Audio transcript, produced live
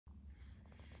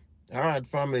All right,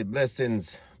 family,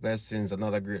 blessings,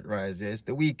 another great rise. Yeah, it's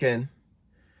the weekend,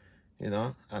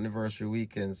 anniversary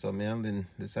weekend. So me and Lynn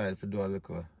decided to do a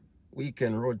little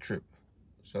weekend road trip.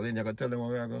 So Lynn, you gonna tell them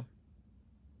where we are go?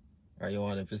 Or you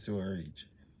want them to see when we reach?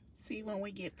 See when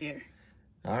we get there.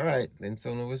 All right, then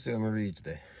so we'll see when we reach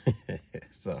there.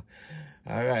 So,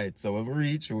 all right, so when we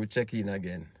reach, we'll check in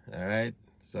again. All right,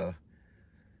 so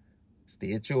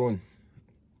stay tuned.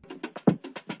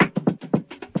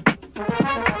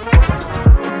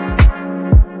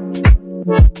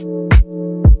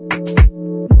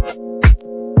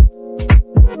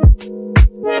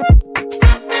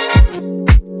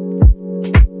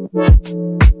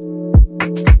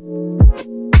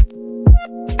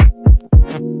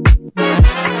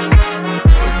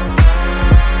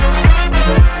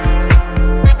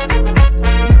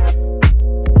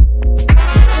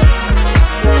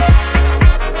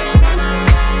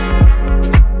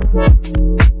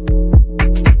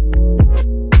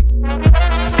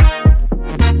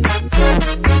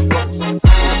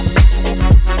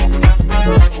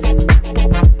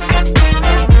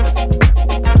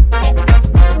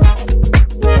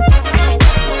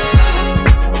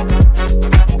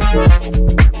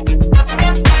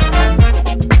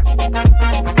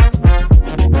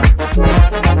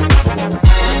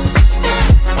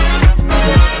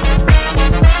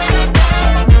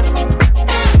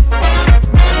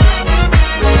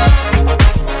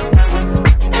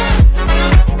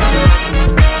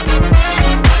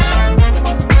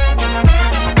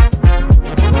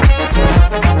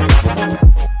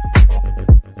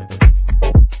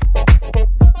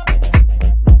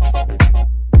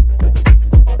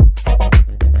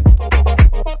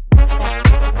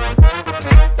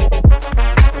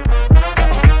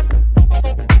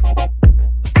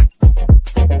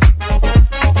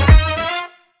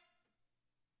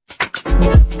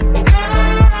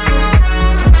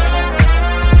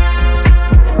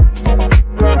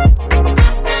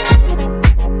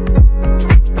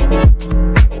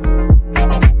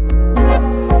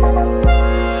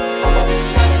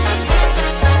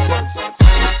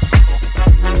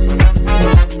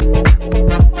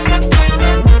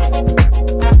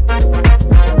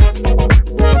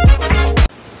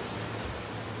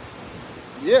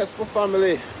 Yes, my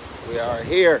family, we are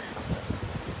here.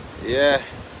 Yeah,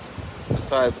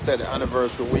 decided to take the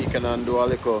anniversary weekend and do a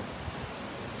little,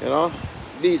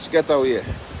 beach getaway.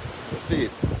 You see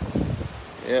it?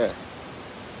 Yeah.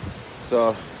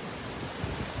 So,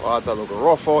 water look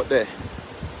rough out there.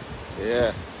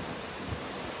 Yeah.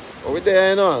 But we're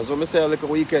there, so we say a little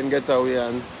weekend getaway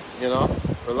and,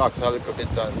 relax a little bit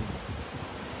and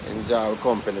enjoy our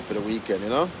company for the weekend,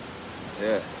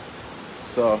 Yeah.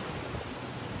 So,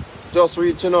 just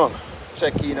reach,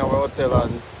 check in our hotel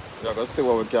and we're going to see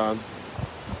what we can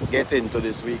get into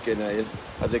this weekend.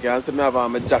 As you can see, I have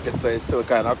on my jacket, so it's still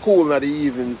kind of cool in the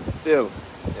evening still.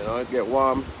 It get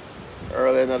warm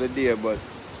early in the day, but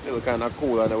still kind of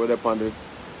cool, and we're up on the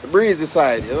breezy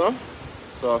side,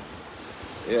 So,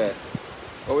 yeah.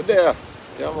 Over there,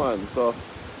 yeah, man. So,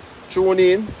 tune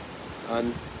in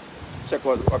and check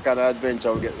out what kind of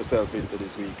adventure we get yourself into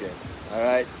this weekend. All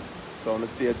right? So, I'm going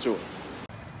to stay tuned.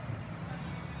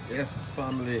 Yes,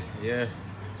 family. Yeah.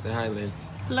 Say hi, Lynn.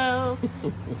 Hello.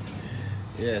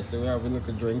 Yeah, so we have a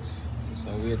little drinks. So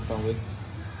wait for it.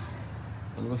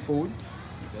 And the food.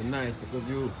 It's a nice little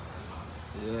view.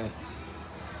 Yeah.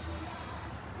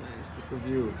 Nice little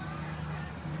view.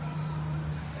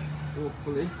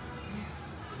 Hopefully.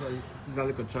 So this is a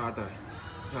little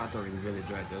chartering village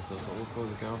right there. So hopefully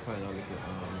we can find a little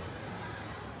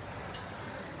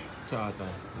charter.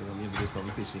 Maybe do some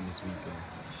fishing this weekend.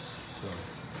 So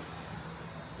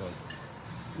but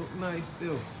it look nice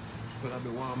still. It's gonna be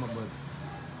warmer, but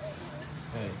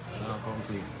hey, not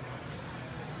complete.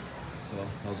 So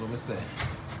that's what we say.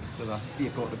 We still have to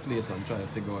stake out the place and try to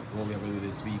figure out what we're gonna do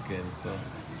this weekend. So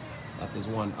that is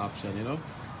one option,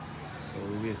 So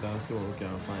we wait and see what we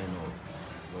can find out.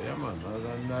 But yeah, man, other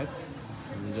than that,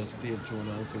 we just stay tuned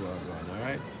and see what's going on,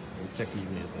 alright? We'll check in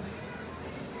later.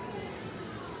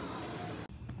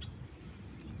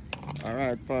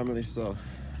 Alright, family, so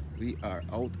we are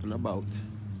out and about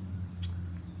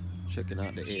checking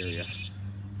out the area,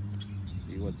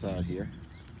 see what's out here.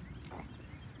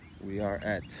 We are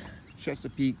at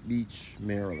Chesapeake Beach,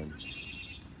 Maryland.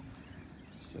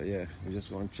 So yeah, we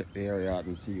just want to check the area out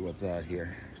and see what's out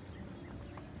here.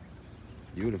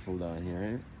 Beautiful down here,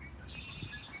 ain't it?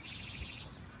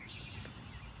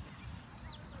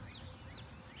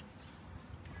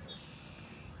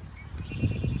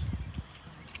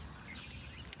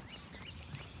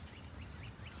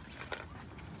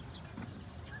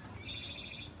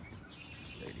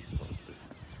 This lady's supposed to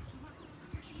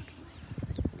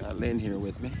Got Lynn here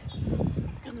with me.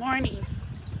 Good morning.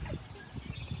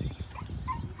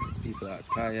 People out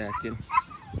kayaking.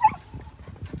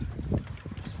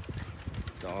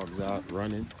 Dogs out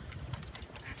running.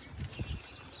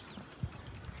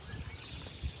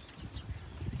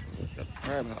 Got a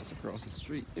crab house across the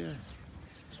street there.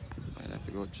 Might have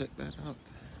to go check that out.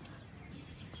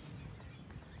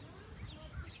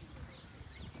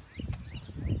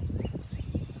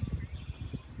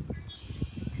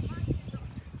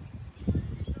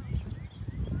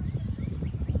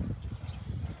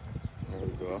 There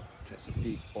we go.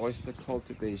 Chesapeake oyster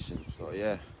cultivation. So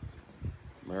yeah,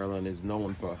 Maryland is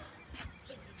known for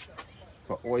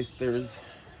oysters,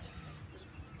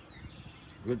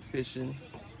 good fishing,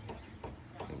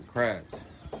 and crabs.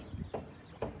 So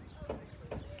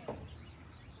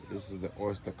this is the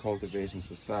Oyster Cultivation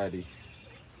Society.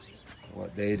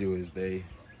 What they do is they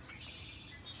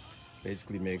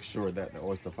basically make sure that the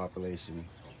oyster population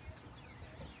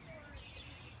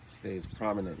stays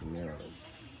prominent in Maryland.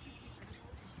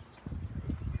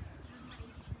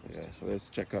 Yeah, so let's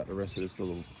check out the rest of this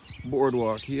little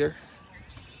boardwalk here.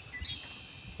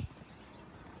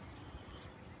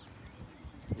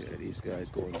 Yeah, these guys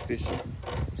going fishing.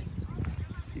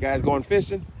 You guys going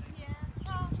fishing? Yeah,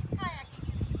 well,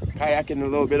 kayaking. Kayaking, a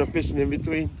little bit of fishing in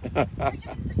between? We're just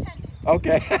pretending.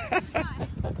 Okay. Hi.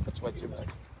 That's what you like.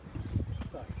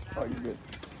 Oh, you're good.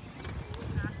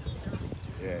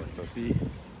 Yeah, so see,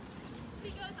 He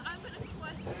goes, I'm going to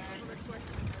question.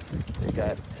 they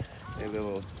got a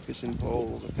little fishing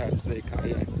poles attached to their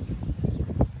kayaks.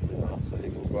 You know, so they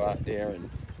can go out there and,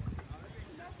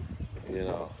 you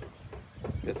know,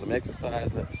 get some exercise,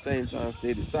 and at the same time, if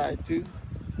they decide to,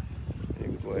 they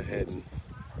can go ahead and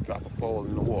drop a pole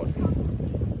in the water.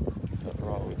 Nothing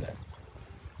wrong with that.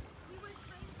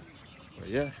 But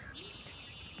yeah,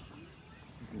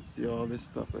 you can see all this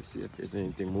stuff. Let's see if there's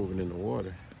anything moving in the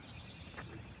water.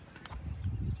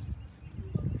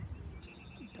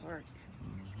 Dark.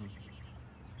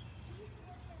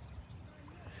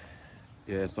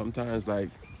 Yeah, sometimes like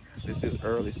this is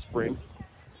early spring,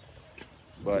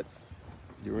 but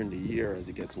during the year as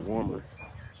it gets warmer,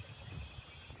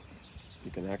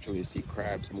 you can actually see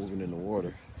crabs moving in the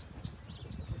water.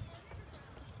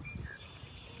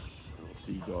 Little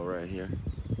seagull right here.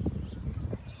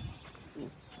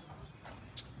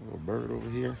 Little bird over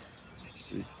here. Let's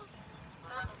see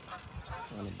what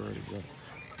kind of bird is that?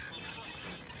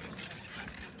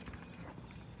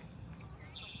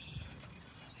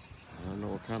 I don't know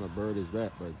what kind of bird is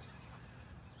that, but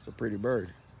it's a pretty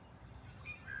bird.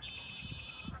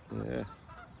 Yeah.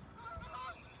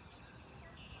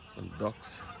 Some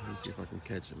ducks. Let me see if I can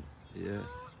catch them. Yeah.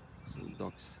 Some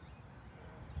ducks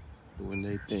doing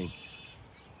their thing.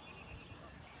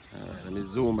 Alright, let me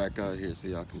zoom back out here so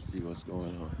y'all can see what's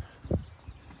going on.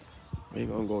 We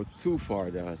ain't gonna go too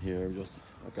far down here. Just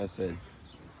like I said,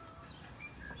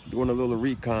 doing a little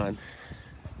recon.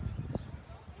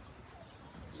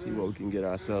 See what we can get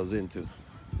ourselves into.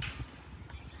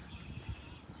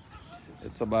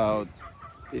 It's about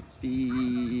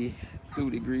 52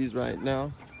 degrees right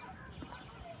now.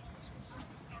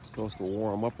 It's supposed to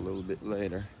warm up a little bit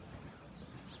later.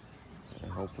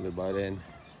 And hopefully by then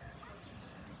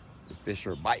the fish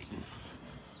are biting.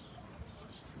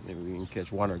 Maybe we can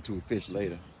catch 1 or 2 fish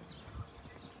later.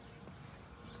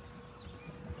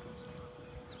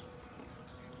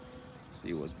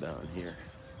 See what's down here.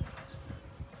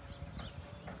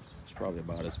 It's probably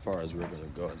about as far as we're gonna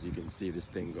go. As you can see, this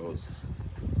thing goes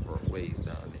for a ways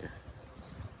down there.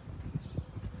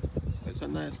 It's a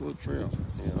nice little trail,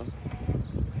 you know.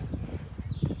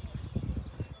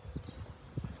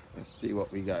 Let's see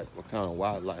what we got, what kind of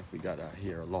wildlife we got out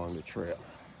here along the trail.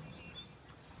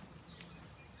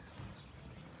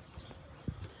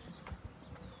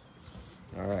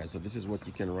 All right, so this is what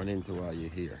you can run into while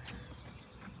you're here.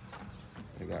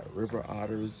 We got river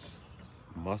otters,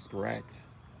 muskrat,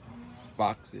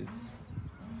 foxes,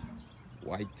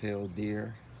 white-tailed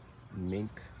deer,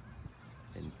 mink,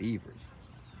 and beavers.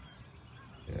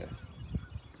 Yeah.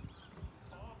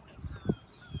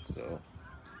 So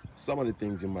some of the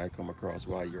things you might come across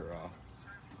while you're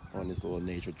on this little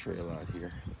nature trail out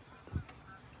here.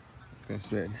 Like I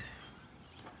said,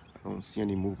 I don't see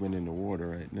any movement in the water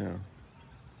right now.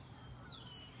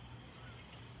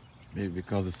 Maybe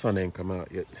because the sun ain't come out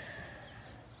yet.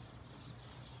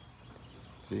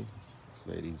 See, this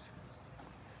lady's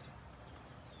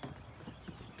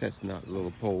testing out the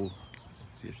little pole.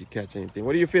 See if she catch anything.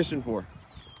 What are you fishing for?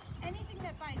 Anything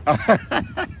that bites.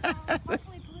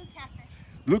 Hopefully blue catfish.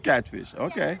 Blue catfish, Yeah,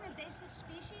 okay. they're an invasive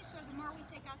species, so the more we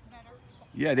take out, the better.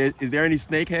 Yeah, is there any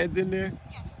snakeheads in there?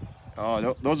 Yes.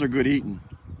 Oh, those are good eating.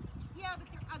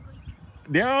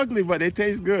 They're ugly, but they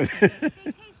taste good. They taste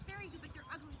very good, but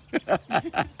they're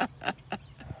ugly.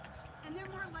 And they're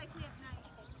more likely at night.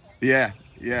 Yeah,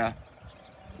 yeah.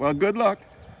 Well, good luck.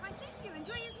 Why, thank you.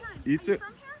 Enjoy your time. You Are too. you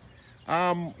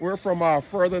from here? We're from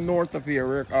further north of here.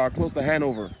 We're close to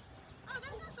Hanover. Oh,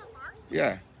 that's not so far.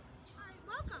 Yeah. All right,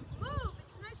 welcome. Move.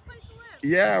 It's a nice place to live.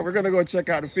 Yeah, we're gonna go check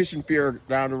out the fishing pier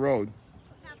down the road.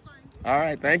 Have fun. All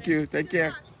right, thank you. Take Good care.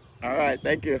 luck. All right,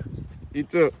 thank you. You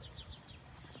too.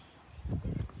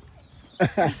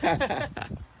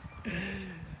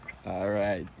 All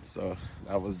right, so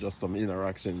that was just some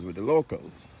interactions with the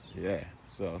locals. Yeah,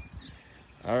 so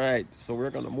all right, so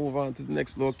we're gonna move on to the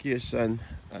next location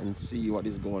and see what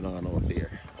is going on out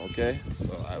there. Okay,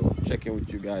 so I will check in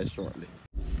with you guys shortly.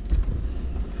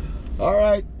 All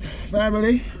right,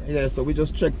 family. Yeah, so we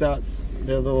just checked out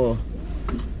the little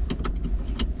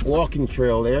walking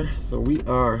trail there, so we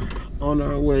are on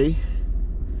our way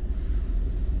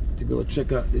to go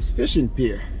check out this fishing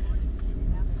pier,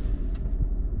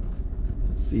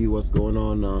 see what's going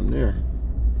on down there.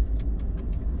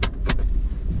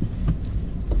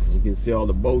 You can see all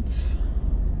the boats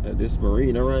at this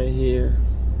marina right here.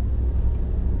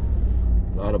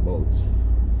 A lot of boats.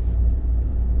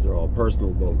 These are all personal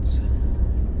boats.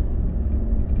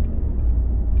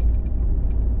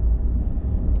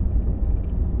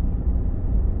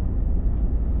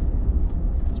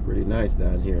 It's pretty nice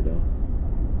down here though.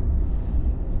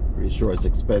 Pretty sure it's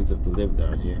expensive to live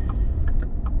down here.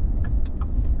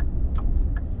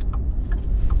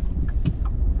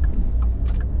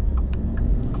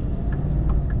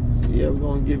 So yeah, we're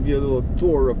gonna give you a little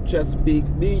tour of Chesapeake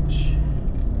Beach.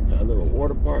 Got a little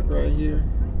water park right here.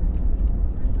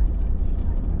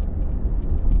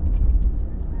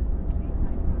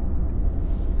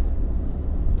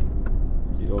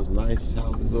 See those nice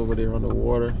houses over there on the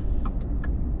water?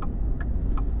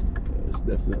 There's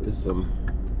definitely some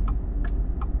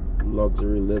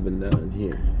luxury living down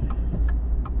here.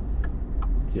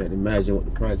 Can't imagine what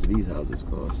the price of these houses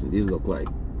cost. And these look like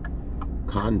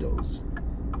condos.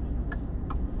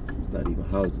 It's not even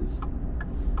houses.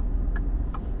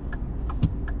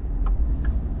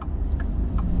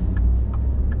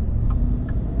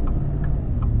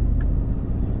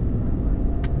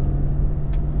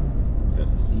 Got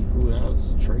a seafood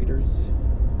house, traders.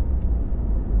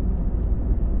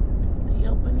 They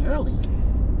open early.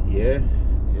 Yeah,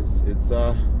 it's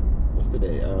what's the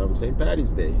day? St.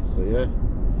 Patty's Day. So yeah,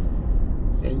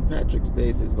 St. Patrick's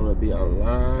Day. So it's gonna be a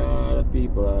lot of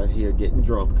people out here getting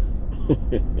drunk.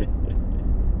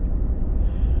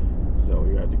 So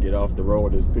we have to get off the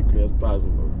road as quickly as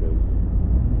possible because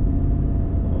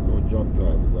there are no drunk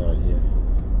drivers out here.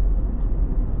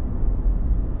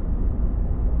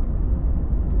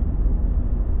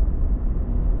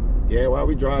 Yeah, while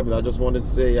we driving, I just want to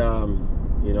say,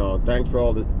 you know, thanks for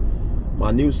all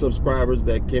my new subscribers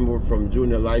that came over from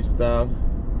Junior Lifestyle.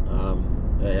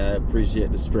 Hey, I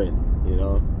appreciate the strength, you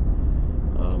know.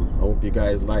 I hope you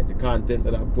guys like the content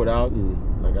that I put out,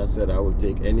 and like I said, I will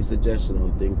take any suggestion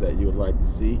on things that you would like to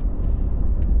see,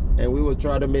 and we will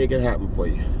try to make it happen for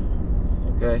you.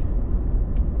 Okay?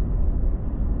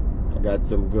 I got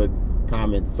some good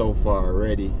comments so far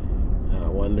already.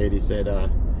 One lady said,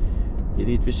 you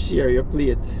need to share your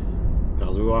plate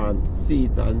because we want to see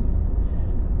it and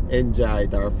enjoy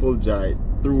it or full joy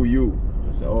through you.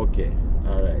 I said, okay,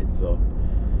 all right. So,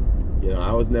 you know,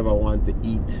 I was never one to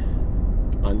eat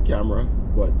on camera,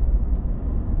 but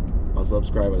my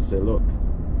subscribers say, look,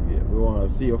 yeah, we want to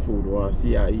see your food, we want to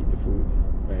see how I eat the food,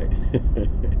 right?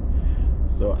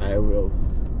 So I will,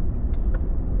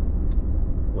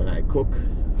 when I cook,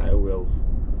 I will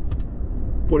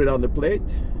put it on the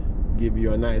plate, give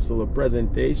you a nice little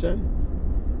presentation,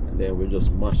 and then we'll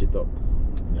just mash it up.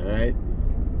 All right?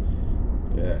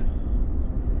 Yeah.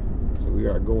 So we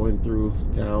are going through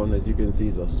town. As you can see,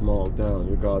 it's a small town.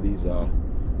 We call these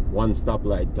one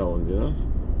stoplight towns, you know.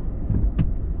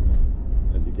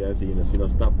 As you can see, you don't see no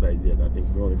stoplight yet. I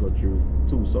think we only go through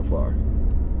 2 so far.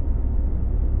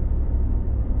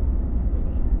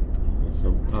 There's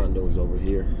some condos over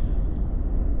here.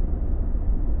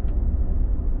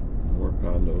 More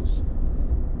condos.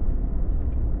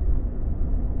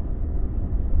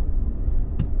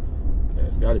 Yeah,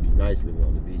 it's got to be nice living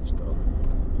on the beach, though.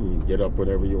 You can get up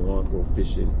whenever you want, go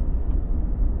fishing.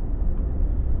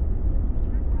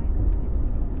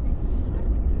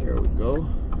 Here we go.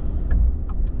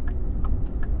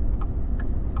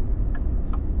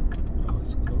 Oh,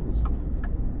 it's closed.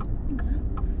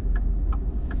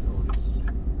 Notice.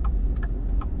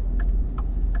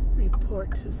 Report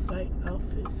to site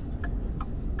office.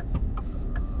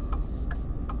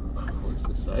 Where's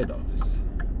the site office?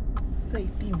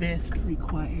 Safety vest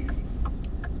required.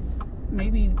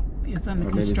 Maybe it's under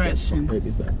Or maybe construction. Maybe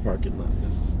it's that parking lot.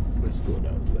 Let's go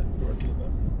down to that parking lot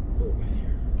over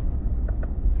here.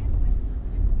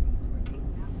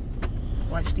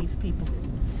 Watch these people.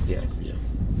 Yes, yeah.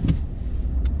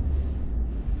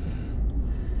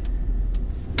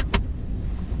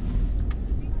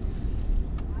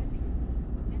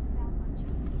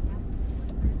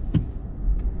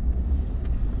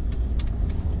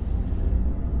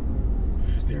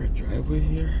 Is there a driveway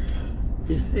here?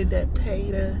 Is it that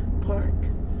pay to park?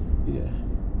 Yeah. You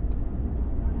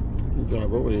can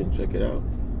drive over there and check it out.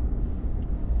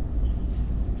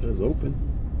 It's open.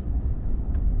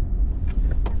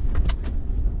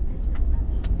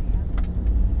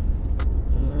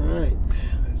 Alright.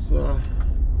 Let's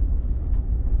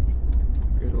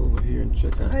get over here and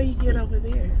check out. How you get over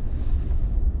there?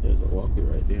 There's a walkway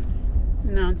right there.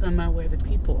 No, I'm talking about where the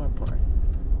people are parked.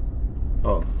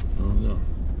 Oh, I don't know.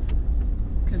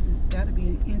 Because it's got to be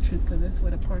an entrance because that's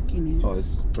where the parking is. Oh,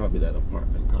 it's probably that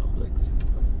apartment complex.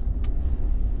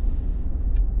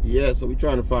 Yeah, so we're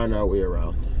trying to find our way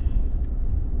around.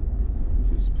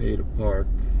 This is pay to park.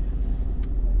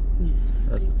 Yeah.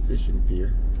 That's the fishing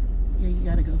pier. Yeah, you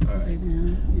got to go further right.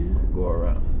 down. Yeah. Go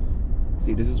around.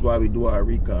 See, this is why we do our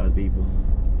recon, people.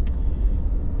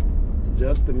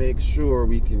 Just to make sure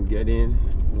we can get in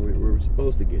when we're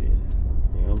supposed to get in.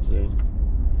 You know what I'm saying?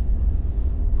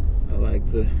 I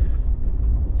like to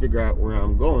figure out where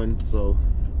I'm going, so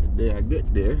the day I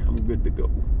get there, I'm good to go.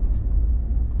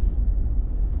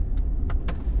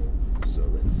 So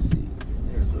let's see.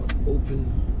 There's an open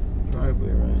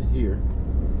driveway right here.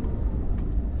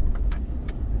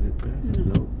 Is it there?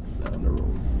 No, it's down the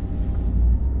road.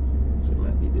 So it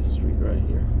might be this street right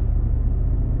here.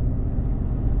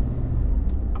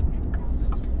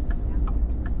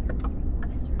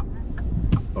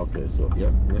 Okay, so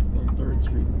yep, left on 3rd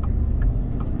Street.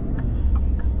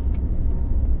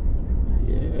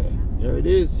 Yeah, there it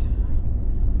is.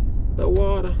 The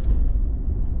water.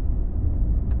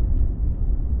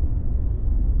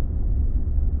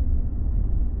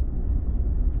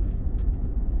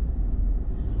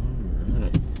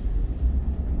 Alright.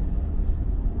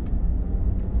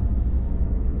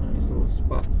 Nice little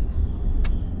spot.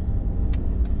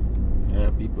 Yeah,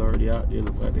 people already out there.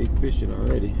 Look like they fishing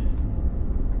already.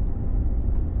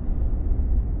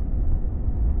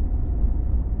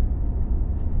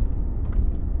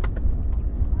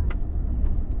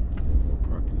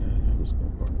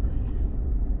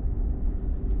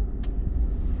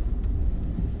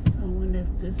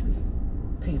 This is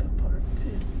pay to park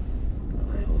too.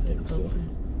 I don't think so.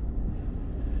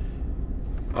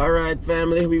 Alright,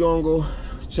 family, we're gonna go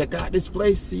check out this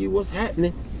place, see what's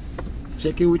happening.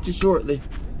 Check in with you shortly.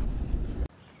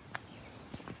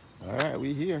 Alright,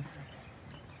 we here.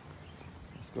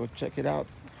 Let's go check it out.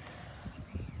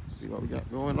 See what we got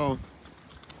going on.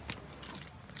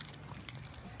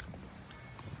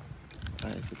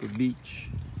 Nice little beach.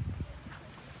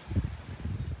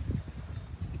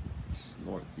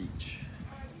 North Beach.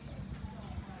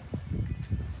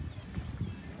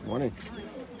 Morning.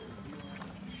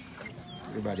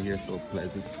 Everybody here is so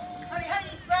pleasant. Honey, how do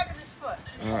you struggle this foot?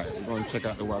 All right, we're going to check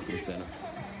out the Welcome Center.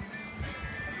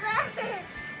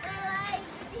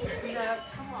 No,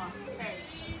 come on. Hey.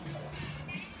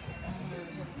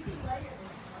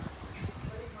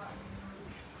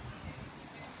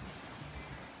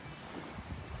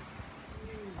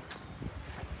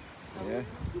 Yeah.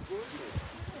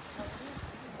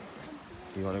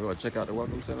 You want to go check out the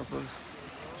Welcome Center first?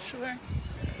 Sure.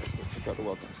 Let's go check out the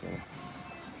Welcome Center.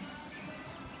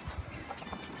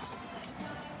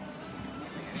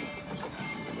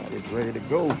 Everybody's ready to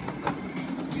go.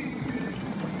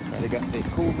 Now they got their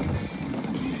coolers.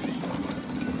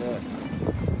 Yeah.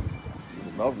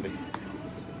 It's lovely.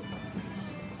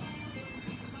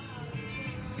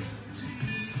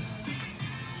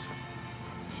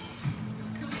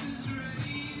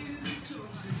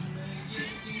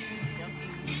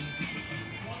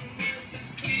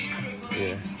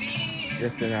 Yeah,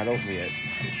 guess they're not open yet.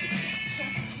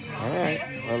 All right,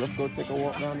 well, let's go take a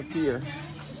walk down the pier.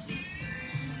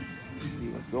 See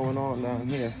what's going on down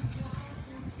here.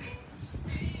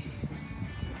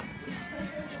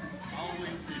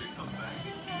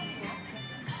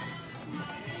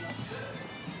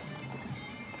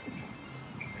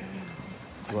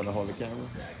 You want to hold the camera?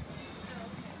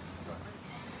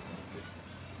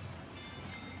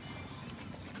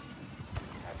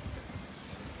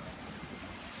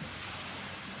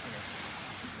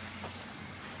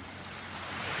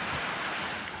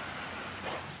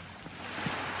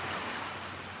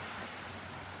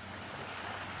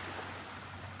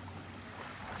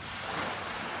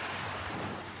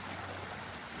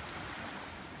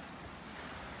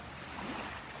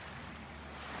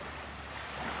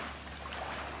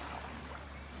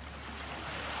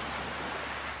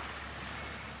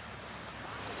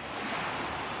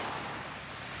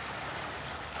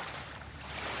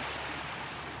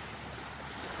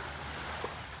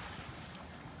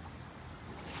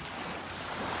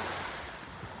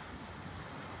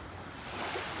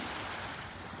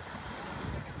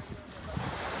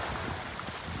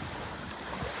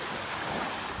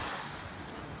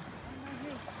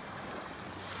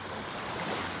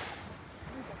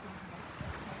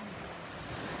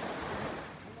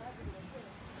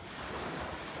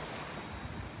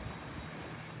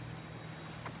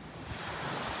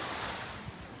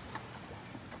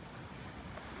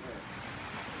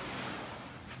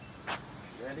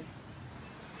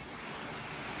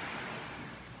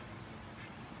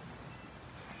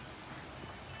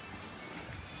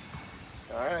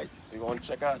 All right, we're going to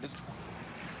check out this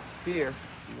pier,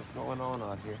 see what's going on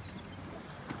out here.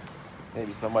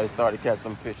 Maybe somebody started to catch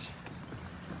some fish.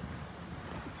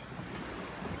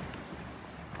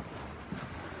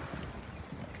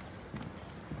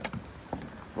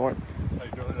 Morning. How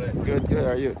you doing today? Good, good.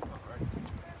 How are you?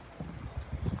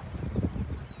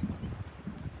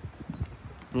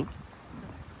 Hmm?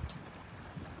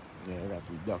 Yeah, I got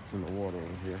some ducks in the water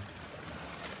over here.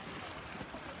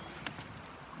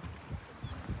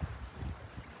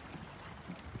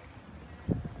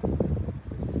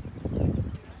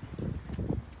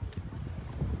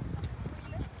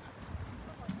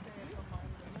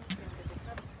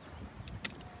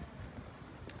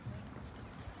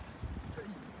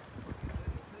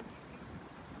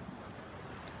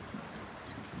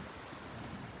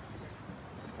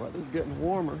 Weather's getting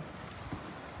warmer.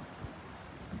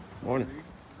 Morning.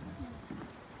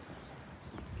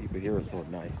 Keep it here so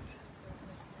nice.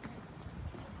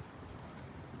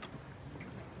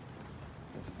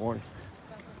 This morning.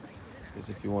 Because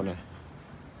if you want to,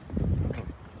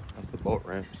 that's the boat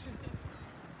ramps.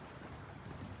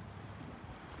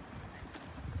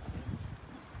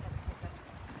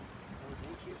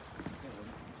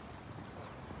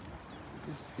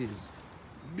 This is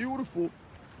beautiful.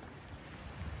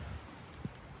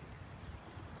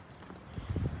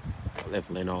 I left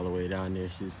Lynn all the way down there.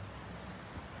 She's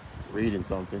reading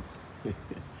something. They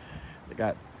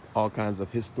got all kinds of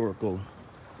historical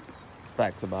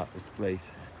facts about this place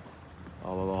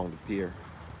all along the pier.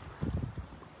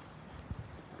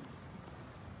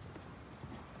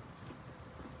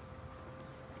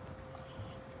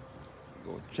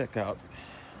 Go check out,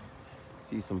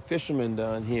 see some fishermen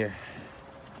down here.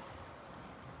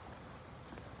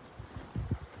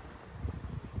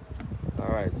 All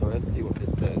right, so let's see what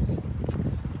this says.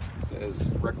 It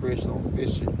says recreational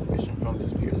fishing. Fishing from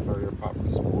this pier is a very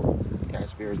popular sport.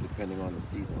 Catch varies depending on the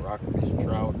season. Rockfish,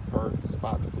 trout, perch,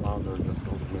 spot, flounder, just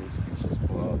so many species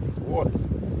pull out of these waters.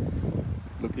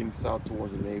 Looking south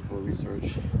towards the Naval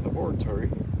Research Laboratory,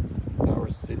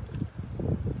 towers sit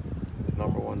the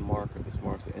 #1 marker. This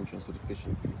marks the entrance to the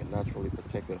fishing creek, a naturally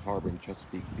protected harbor in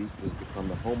Chesapeake Beach, which has become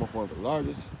the home of one of the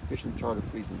largest fishing charter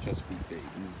fleets in Chesapeake Bay.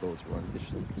 These boats run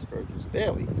fishing excursions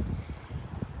daily,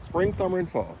 spring, summer, and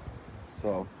fall.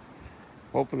 So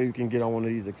hopefully we can get on one of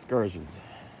these excursions.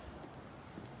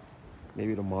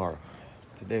 Maybe tomorrow.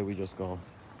 Today we just gonna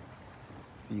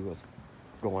see what's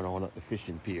going on at the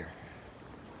fishing pier.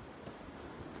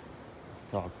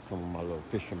 Talk to some of my little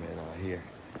fishermen out here.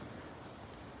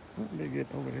 What did they get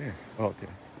over there? Okay.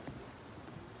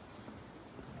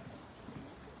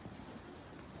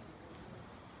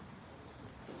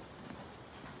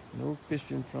 No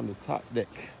fishing from the top deck.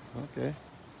 Okay.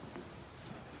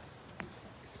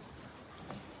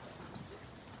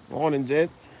 Morning,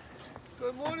 gents.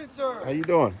 Good morning, sir. How you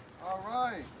doing? All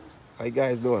right. How you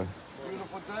guys doing?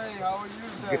 Beautiful day. How are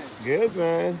you today? Good,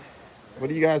 man. What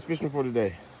are you guys fishing for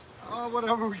today? Oh,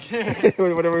 whatever we can.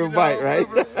 Whatever we bite, right?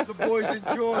 Whatever the boys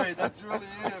enjoy. That's really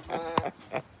it,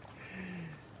 man.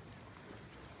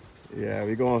 Yeah,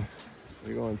 we're going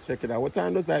to check it out. What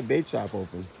time does that bait shop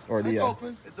open? Or It's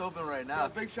open. It's open right Got now. a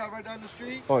big shop right down the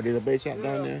street. Oh, there's a bait shop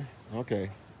down Yeah. there? Okay.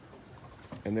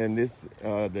 And then this,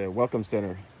 the Welcome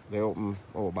Center, they open,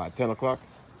 about 10 o'clock?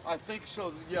 I think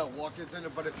so. Yeah, walk-ins in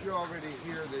it. But if you're already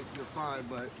here, then you're fine.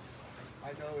 But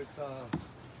I know it's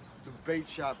the bait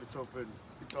shop. It's open.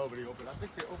 It's already open. I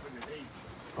think they open at 8.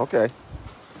 Okay.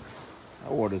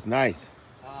 That water's nice.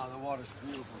 Ah, the water's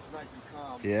beautiful. It's nice and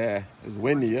calm. Yeah, it was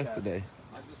windy Where'd you catch? yesterday.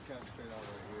 I just cast straight out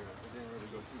right here. It didn't really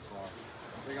go too far. I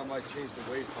think I might change the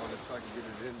weights on it so I can get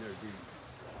it in there deep.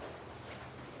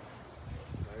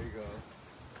 There you go.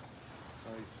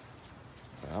 Nice.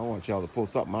 I want y'all to pull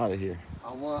something out of here.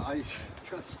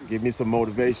 Trust me. Give me some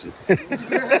motivation.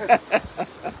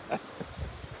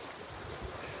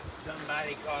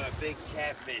 Somebody caught a big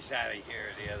catfish out of here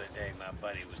the other day. My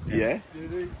buddy was telling Yeah? me.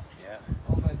 Did he? Yeah.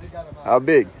 Oh man, they got him out. How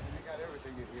big? They got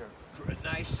everything in here. A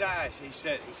nice size. He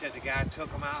said the guy took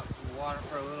him out in the water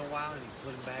for a little while and he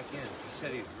put him back in. He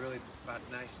said he was really about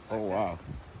nice. Oh, like that. wow.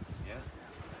 Yeah.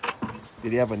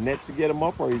 Did he have a net to get him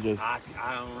up, or he just... I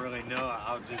don't really know.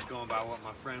 I was just going by what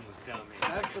my friend was telling me.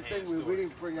 That's the Secondhand thing we story.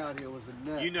 didn't bring out here was a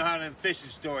net. You know how them fishing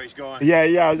stories going. Yeah,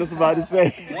 I was just about to say.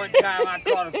 One time I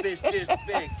caught a fish this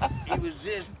big. He was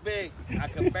this big. I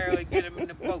could barely get him in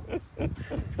the boat.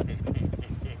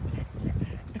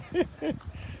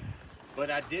 But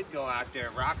I did go out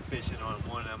there rock fishing on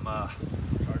one of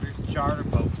them charter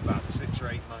boats about 6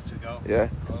 or 8 months ago. Yeah?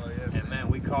 Oh yes. And man,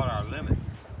 we caught our limit.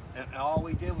 And all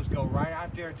we did was go right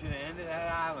out there to the end of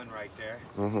that island right there.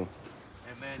 Mm-hmm.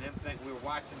 And man, them think we were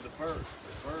watching the birds.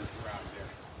 The birds were out there.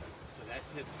 So that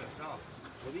tipped us off.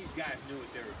 Well, these guys knew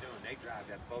what they were doing. They drive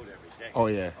that boat every day. Oh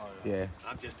yeah, yeah.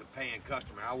 I'm just a paying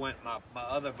customer. I went, my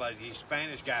other buddy, these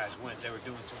Spanish guys went, they were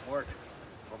doing some work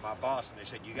for my boss, and they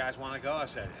said, you guys want to go? I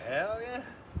said, hell yeah.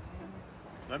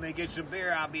 Let me get some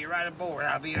beer. I'll be right aboard.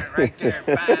 I'll be right there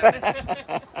in 5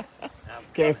 minutes.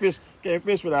 Can't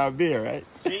fish without beer, right?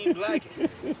 Seemed like it.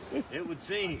 It would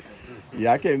seem.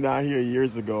 Yeah, I came down here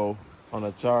years ago on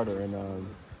a charter, and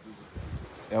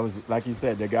that was, like you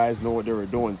said, the guys know what they were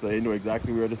doing, so they knew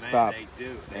exactly where to stop. They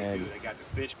do. They do. They got the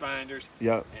fish finders.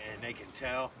 Yep. And they can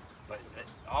tell. But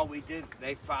all we did,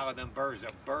 they followed them birds.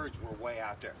 The birds were way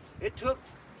out there. It took,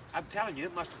 I'm telling you,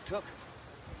 it must have took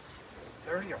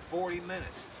 30 or 40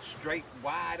 minutes straight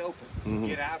wide open to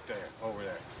get out there, over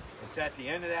there. It's at the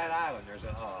end of that island. There's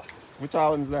a Which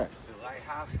island is that? it's a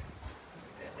lighthouse.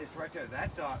 It's right there.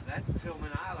 That's Tillman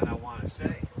Island, I want to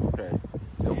say. Okay,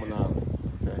 Tillman Island.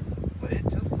 Okay. But it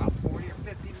took about 40 or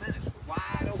 50 minutes,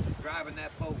 wide open, driving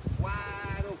that boat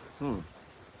wide open.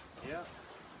 Yeah.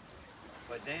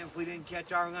 But damn, if we didn't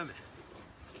catch our limit,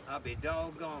 I'll be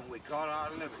doggone. We caught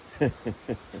our limit. And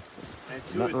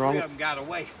two or three of them got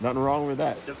away. Nothing wrong with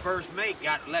that. The first mate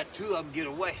let 2 of them get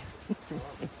away.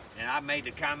 And I made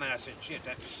the comment, I said, shit,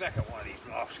 that's the second one he's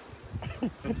lost.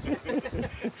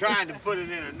 Trying to put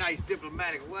it in a nice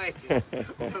diplomatic way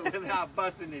without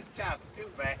busting his chops too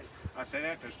bad. I said,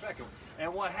 that's the second one.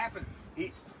 And what happened,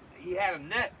 he had a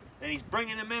net, and he's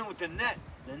bringing them in with the net.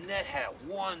 The net had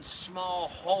one small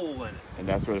hole in it. And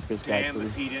that's where the fish got Damn through.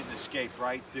 if he didn't escape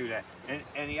right through that.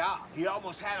 And he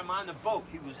almost had him on the boat.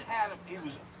 He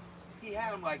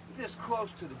had him like this close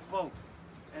to the boat.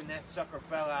 And that sucker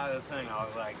fell out of the thing. I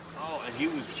was like, oh, and he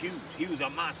was huge. He was a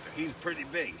monster. He was pretty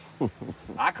big.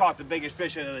 I caught the biggest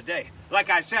fish of the day. Like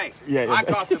I say, I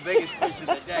caught the biggest fish of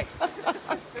the day.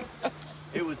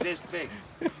 It was this big.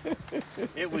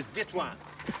 It was this one.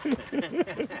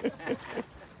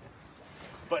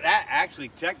 But actually,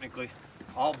 technically,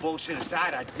 all bullshit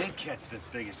aside, I did catch the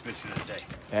biggest fish of the day.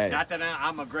 Hey. Not that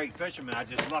I'm a great fisherman. I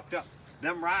just lucked up.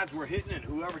 Them rods were hitting, and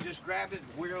whoever just grabbed it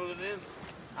and wheeled it in,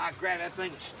 I grabbed that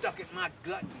thing and stuck it in my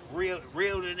gut and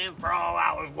reeled it in for all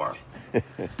I was worth.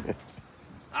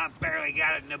 I barely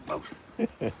got it in the boat.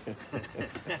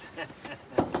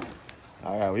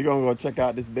 All right, we're gonna go check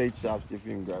out this bait shop, see if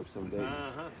we can grab some bait.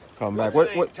 Come back.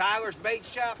 What's the name? Tyler's bait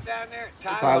shop down there?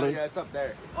 Tyler's? Yeah, it's up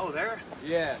there. Oh, there?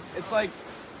 Yeah, it's like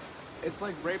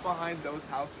right behind those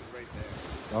houses right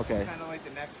there. Okay. Kind of like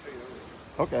the next street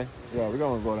over. Okay. Yeah, we're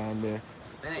gonna go down there.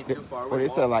 That ain't too far. What they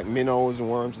sell, like minnows and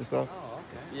worms and stuff? Oh,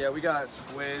 okay. Yeah, we got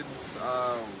squids,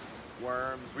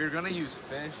 worms. We were gonna use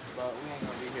fish, but we ain't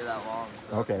gonna be here that long,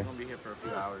 so Okay. we're gonna be here for a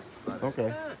few hours. But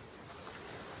Okay.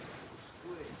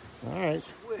 All right.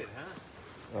 Squid,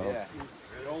 huh? Oh. yeah.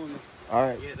 All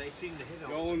right. Yeah, they seem to hit on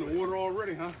Go in the water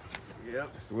already, huh? Yep.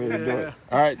 So we'll do it.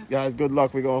 All right, guys. Good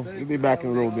luck. We'll be back in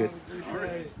a little bit.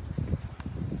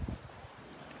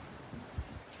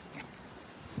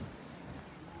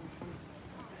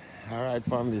 All right,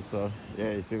 family. So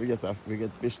yeah, you see, we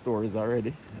get fish stories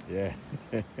already. Yeah,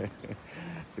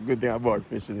 it's a good thing about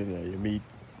fishing. You know, you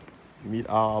meet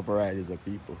all varieties of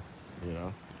people. You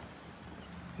know.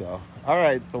 So all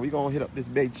right, so we gonna hit up this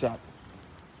bait shop,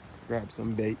 grab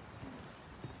some bait.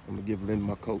 I'm gonna give Lynn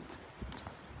my coat.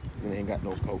 Lynn ain't got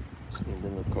no coat. She didn't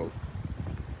bring her coat.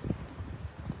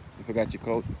 You forgot your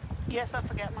coat? Yes, I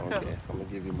forgot my coat. Okay, I'm gonna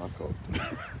give you my coat.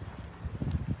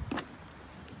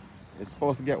 It's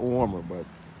supposed to get warmer, but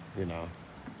you know.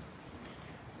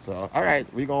 So, all right,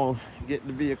 we're gonna get in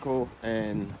the vehicle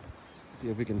and see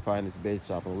if we can find this bait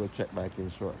shop, and we'll check back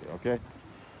in shortly. Okay?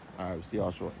 All right, we'll see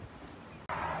y'all shortly.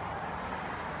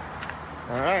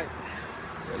 All right,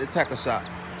 at the tackle shop.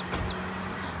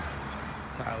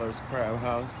 Tyler's Crab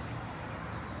House.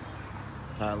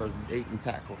 Tyler's Bait and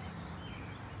Tackle.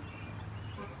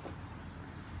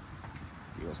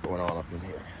 See what's going on up in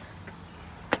here.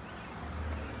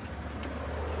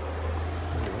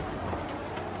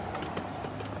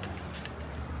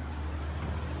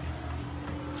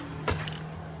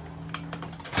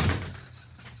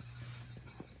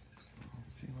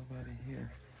 See nobody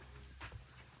here.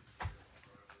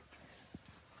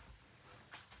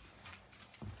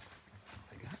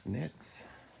 I got nets.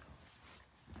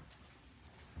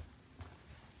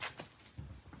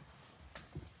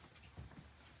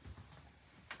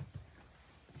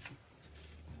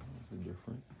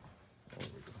 Different. There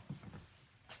we go.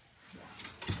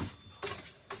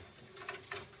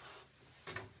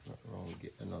 Nothing wrong with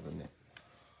getting another net.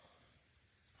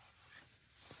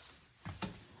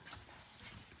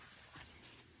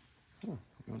 You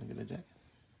want to get a jacket?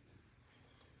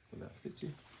 Will that fit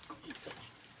you?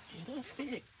 It'll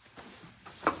fit.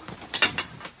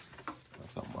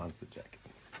 That's a monster jacket.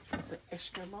 It's an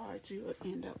extra large. You will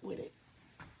end up with it.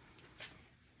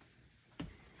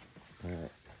 All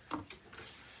right. Let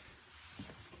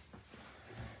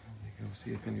me go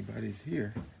see if anybody's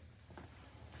here.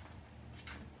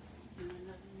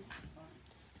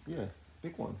 Yeah,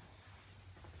 big one.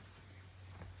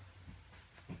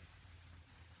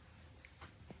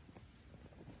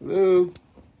 Hello.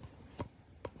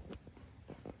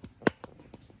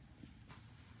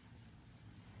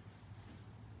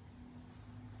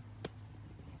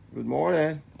 Good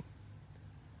morning.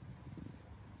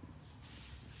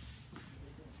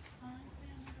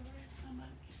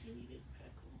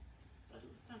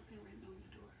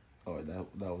 Oh, that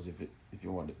was if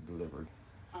you wanted it delivered.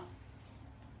 Oh.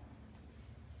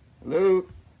 Hello.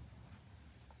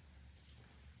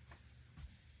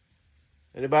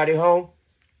 Anybody home?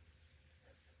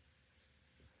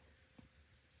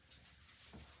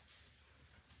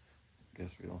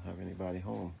 Guess we don't have anybody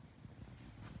home.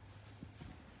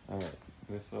 All right,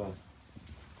 let's look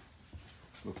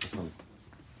for some.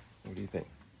 What do you think?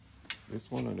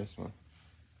 This one or this one?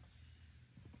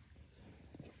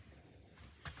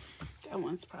 That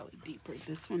one's probably deeper.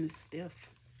 This one is stiff.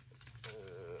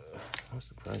 What's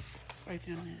the price? Right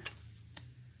down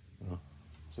there. Oh,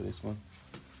 so this one.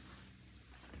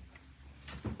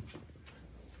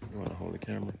 You want to hold the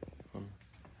camera? Let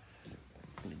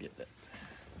me get that.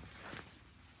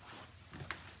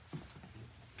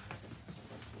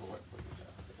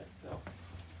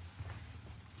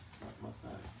 Not my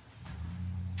size.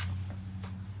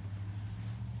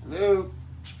 Hello.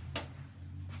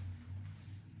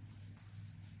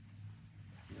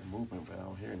 You're moving, but I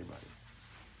don't hear anybody.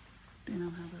 They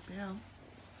don't have a bell.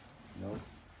 No.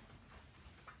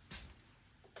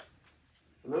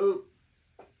 Hello.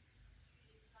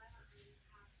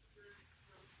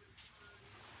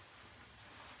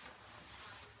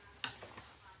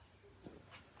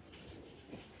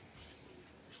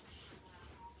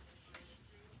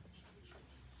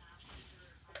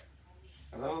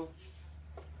 Hello?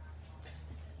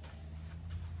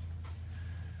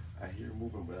 I hear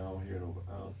moving, but I don't hear nobody.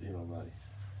 I don't see nobody.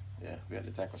 Yeah, we had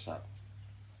the tackle shop.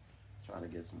 Trying to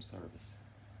get some service.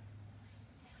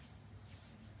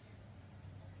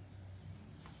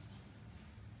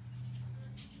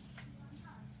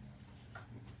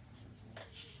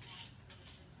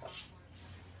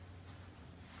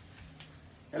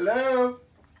 Hello?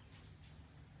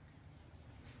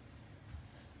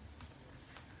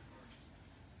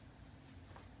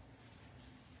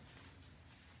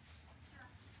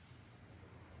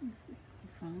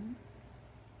 Phone.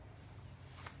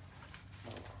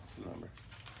 Oh, what's the number?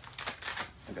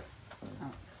 Okay.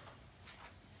 Oh.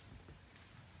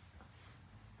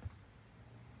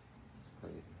 It's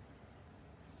crazy.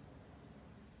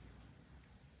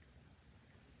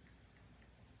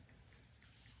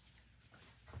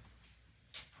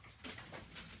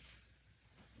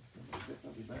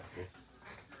 I'll be back there.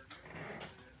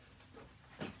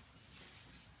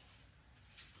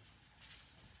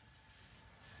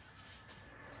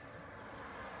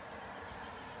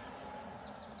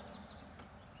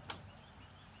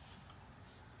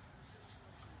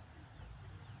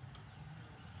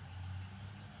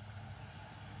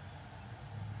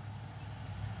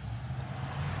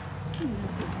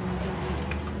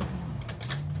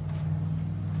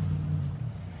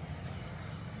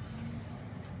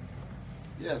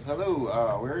 Yes,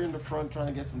 hello. We're in the front trying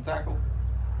to get some tackle.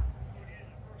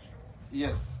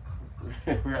 Yes,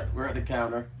 we're at the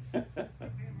counter.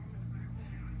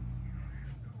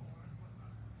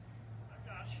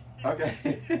 Okay.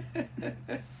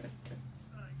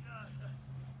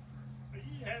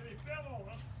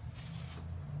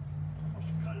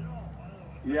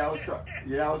 Yeah,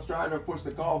 I was trying to push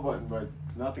the call button, but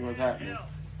nothing was happening. You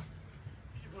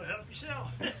help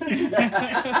yourself.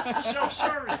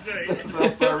 Self-service day.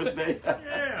 Self-service day.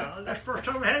 Yeah, that's the first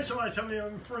time I had somebody tell me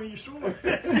I'm in front of your store.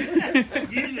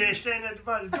 Usually they stand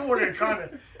by the door there trying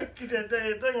to get that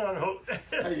damn thing on hook.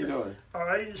 How you doing? All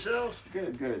right, yourselves?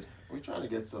 Good, good. We're trying to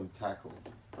get some tackle.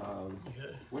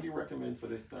 Okay. What do you recommend for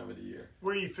this time of the year?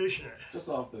 Where are you fishing at? Just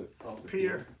off the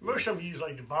Pier. Most of them use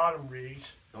like the bottom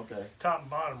rigs. Okay. Top and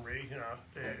bottom rigs, you know.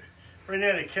 Right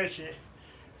now they catch it.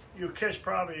 You'll catch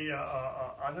probably,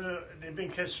 I know they've been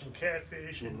catching some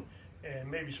catfish and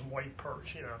maybe some white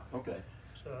perch, you know. Okay.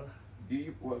 So.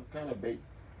 What kind of bait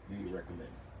do you recommend?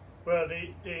 Well,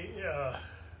 they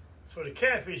for the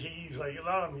catfish, they use like a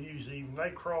lot of them use even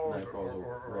night crawls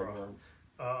or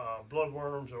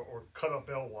bloodworms or cut up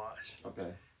alewives.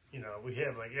 Okay. You know, we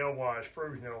have like alewives,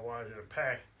 frozen alewives in a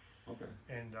pack, Okay.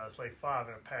 And it's like 5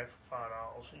 in a pack for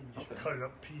 $5. You can just cut it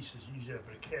up in pieces, use that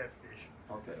for the catfish.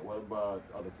 Okay. What about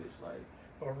other fish like?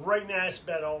 Well, right now it's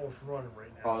about all it's running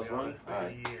right now. Oh, it's running? All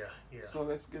right. Yeah. So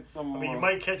let's get some. I mean, you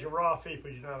might catch a raw fish,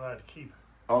 but you're not allowed to keep it.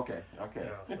 Okay.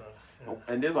 Yeah, so,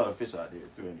 And there's other fish out there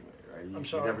too, anyway, right? I'm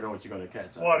sorry. You never know what you're gonna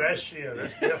catch. Well, that's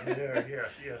definitely there. Yeah,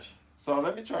 yes. So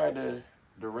let me try the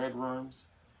red worms.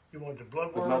 You want the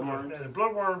bloodworms? The bloodworms? And the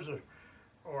bloodworms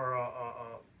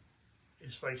are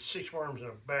it's like 6 worms in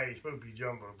a bag. It's supposed to be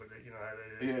jumbo, but you know how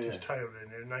that is. Just titled in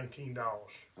there, $19.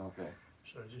 Okay.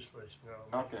 So just let you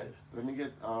know. Okay. Let me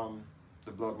get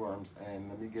the bloodworms and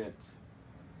let me get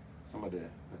some of the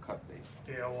cut bait.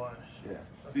 Yeah, why? Yeah.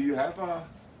 Do you have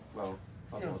well,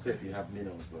 I was gonna say if you have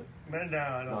minnows, but No,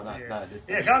 I don't. not this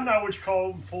time. Yeah, 'cause I'm not what you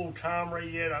call full time right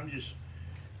yet. I'm just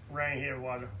around here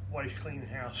while the wife's cleaning the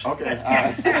house. Okay. All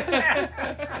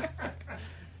right.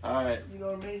 All right. You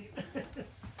know what I mean?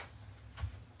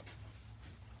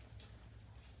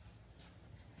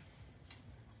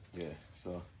 Yeah.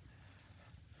 So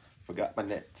forgot my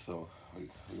net, so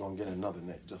we're gonna get another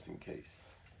net just in case,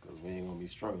 because we ain't gonna be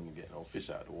struggling to get no fish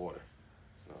out of the water.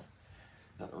 So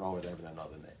nothing wrong with having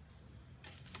another net.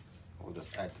 We'll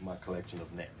just add to my collection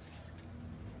of nets.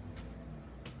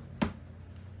 I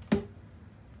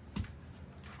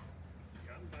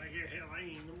get hell, I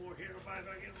ain't no more here about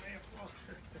I get a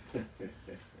man.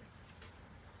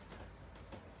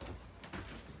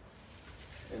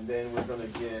 And then we're gonna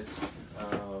get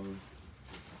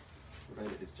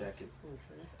this jacket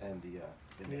and the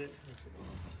net.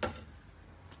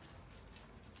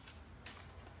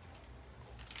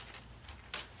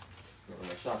 We're on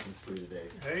a shopping spree today.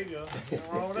 There you go. Nothing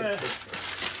wrong with that. It's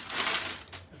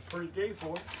a pretty day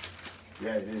for it.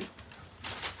 Yeah, it is.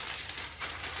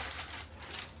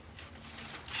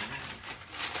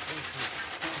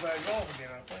 Pull back off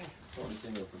again, I think. Only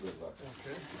single for good luck.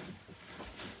 Okay.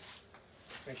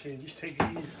 Actually, just take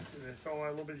it easy. Throw out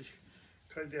a little bit, just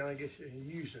cut it down, I guess,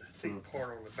 and use the thick part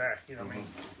on the back, you know what I mean?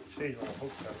 Stays on the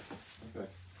hook cutter. Okay.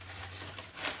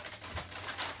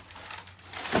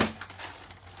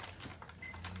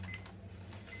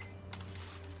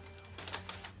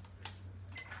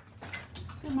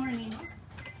 Good morning.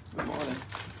 Good morning.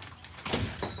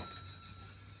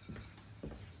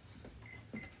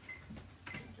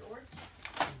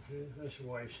 Okay, that's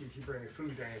why she bring her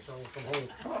food down, so I'll come home.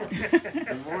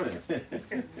 Good morning.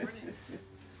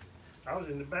 I was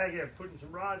in the backyard putting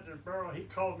some rods in the barrel. He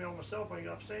called me on my cell phone.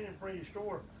 I'm standing in front of your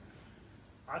store.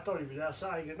 I thought he was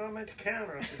outside. He goes, no, I'm at the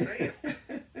counter. I said, damn.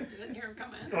 You didn't hear him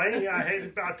come in? Well, I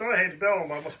thought I had the bell on,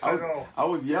 but I must cut it off. I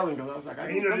was yelling because I was like,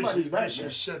 I know somebody's back this there.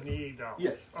 is $78.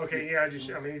 Yes. Okay, yeah, it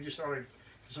just like,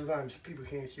 sometimes people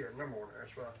can't see a number on there,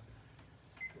 that's why.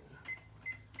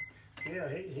 Yeah,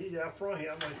 he's out front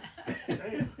here. I'm like,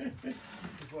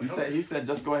 damn. He said,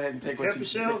 just go ahead and take what Help you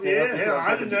yourself, take. yeah, hell,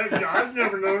 I've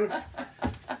never known.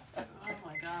 Oh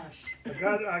my gosh. I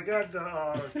got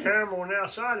the camera on the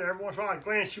outside there. Every once in a while I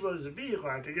glance, see whether there's a vehicle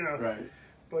out there, you know. Right.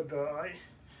 But I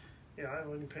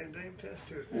wasn't paying a damn attention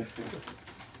to it.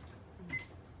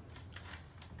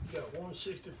 Got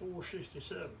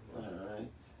 164.67. All right.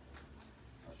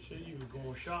 So you were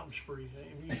going shopping spree,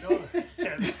 ain't you done it?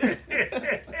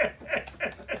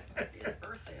 Your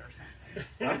birthday or something.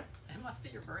 Huh? It must be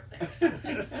your birthday or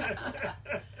something.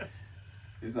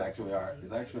 It's actually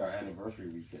our anniversary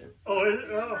weekend. Oh, is it?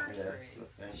 Oh. Yeah, so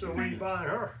thank So you. what are you buying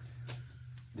her?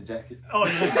 The jacket. Oh,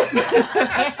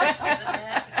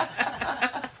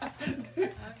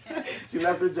 Okay. She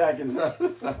left her jacket, so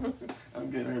I'm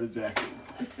getting her the jacket.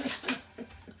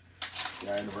 The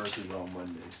anniversary's on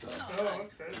Monday, so Oh,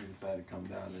 okay. we decided to come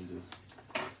down and just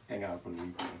hang out for the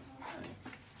weekend.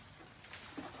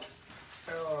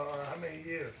 How many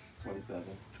years? 27.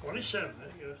 27, there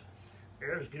you go.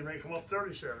 Yeah, it's getting ready to come up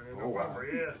 37 in Oh, wow. November,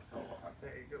 yeah. Oh, wow.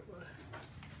 There you go, buddy.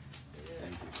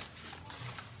 Thank you.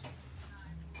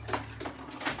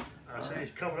 I say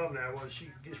it's coming up now. Well, she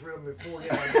gets rid of me before then.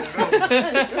 I don't know.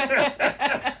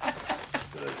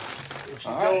 If she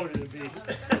goes, it'll be.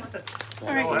 All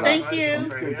right, thank you.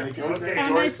 Take care. Okay,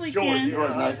 Have a nice George, weekend.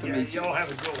 George, nice to meet you. Y'all have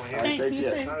a good one. Yeah? All right, Thanks, take you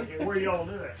care. too. Okay, where y'all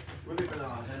live at? We're leaving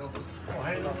Hanover. Oh,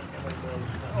 Hanover.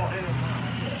 Oh, Hanover.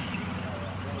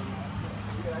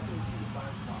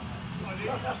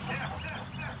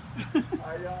 All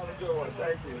right, y'all have a good one.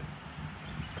 Thank you.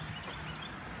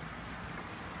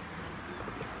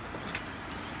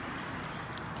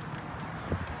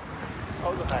 That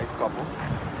was a nice couple.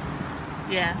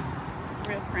 Yeah,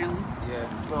 real friendly. Yeah,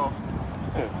 so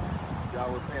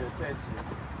y'all were paying attention.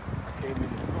 I came in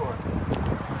the store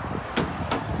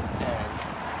and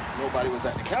nobody was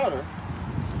at the counter.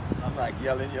 So I'm like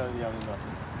yelling, nothing.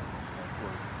 Of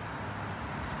course,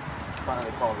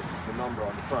 finally called the number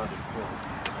on the front of the store.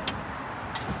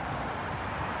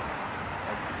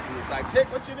 And he was like,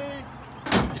 take what you need.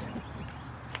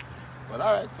 But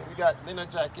all right, so we got linen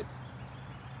jacket.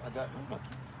 I got my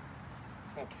keys.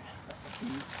 Okay, got my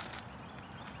keys.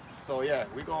 So yeah,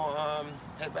 we're gonna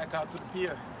head back out to the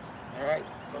pier. All right,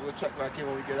 so we'll check back in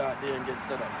when we get out there and get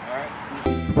set up. All right,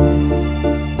 see you.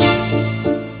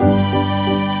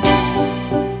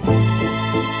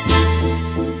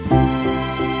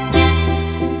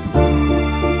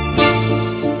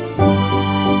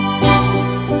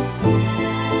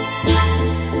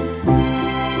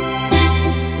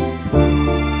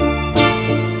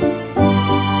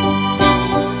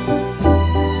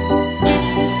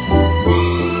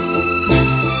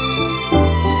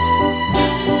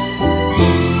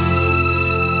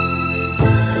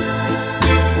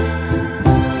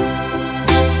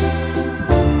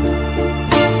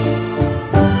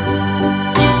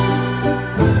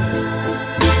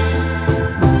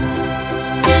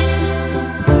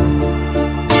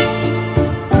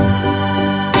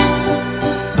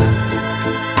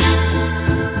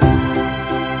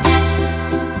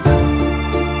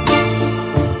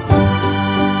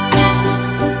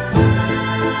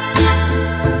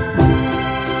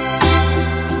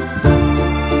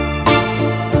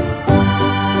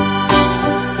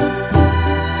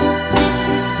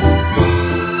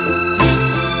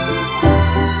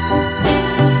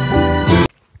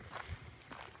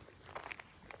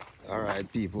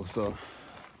 Alright people, so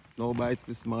no bites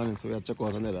this morning, so we'll check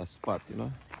out another spot, you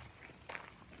know.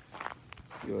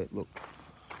 See how it look.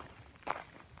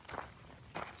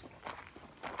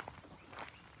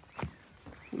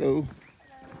 Hello.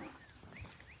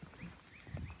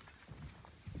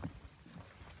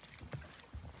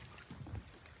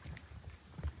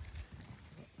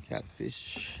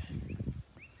 Catfish.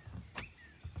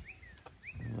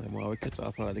 I'm always catch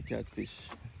off all the catfish.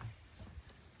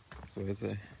 So it's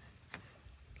a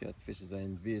catfish is an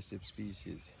invasive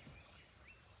species.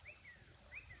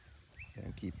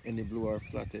 Can't keep any blue or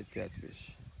flathead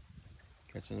catfish.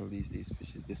 Catching at least these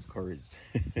fish is discouraged.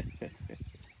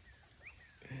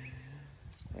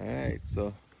 Alright,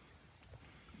 so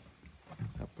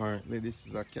apparently this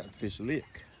is a catfish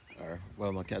lake. Or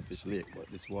well, not catfish lake, but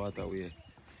this water we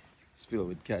filled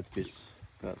with catfish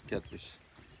because catfish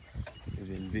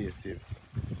is invasive.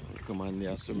 Come on, they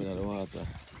are swimming in the water.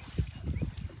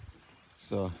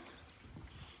 So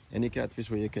any catfish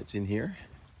where you catch in here,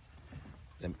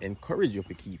 them encourage you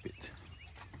to keep it.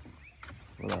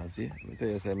 Hold on, see? Let me tell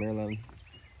you, say Maryland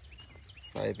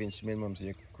 5-inch minimum, so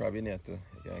you crab in here too.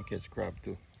 You can catch crab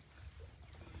too.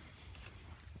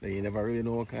 But you never really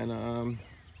know what kind of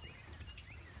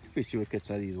fish you will catch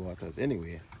at these waters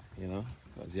anyway, you know,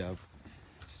 because you have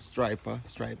striped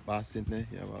bass in there,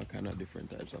 you have all kind of different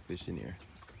types of fish in here.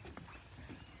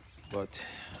 But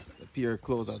the pier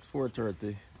closed at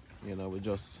 4:30, you know, we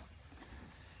just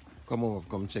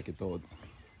come check it out.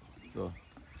 So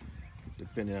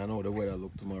depending on how the weather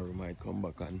look tomorrow, we might come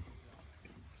back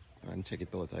and check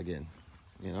it out again,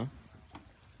 you know.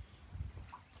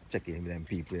 Check in with them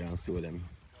people and see what them,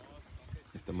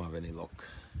 if them have any luck.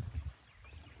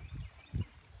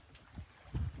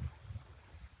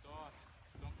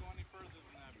 Don't go any further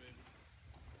than that, baby.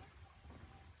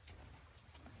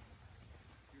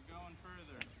 You're going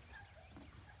further.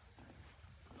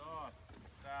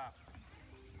 Stop.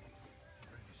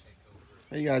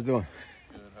 How you guys doing?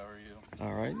 Good, how are you?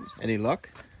 All right. Any luck?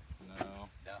 No.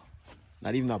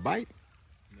 Not even a bite?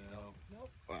 No.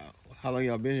 Nope. Wow. How long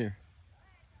y'all been here?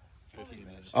 15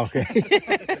 minutes. Okay.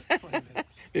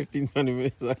 15, 20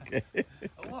 minutes, okay.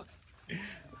 Oh, look.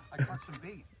 I caught some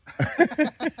bait.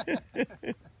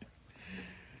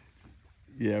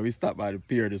 Yeah, we stopped by the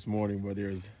pier this morning, but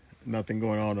there's nothing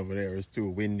going on over there. It's too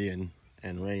windy and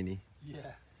rainy.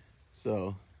 Yeah.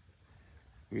 So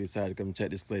we decided to come check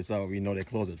this place out. We know they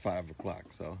close at 5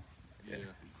 o'clock, so Yeah.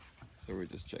 So we're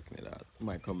just checking it out.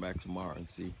 Might come back tomorrow and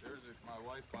see. My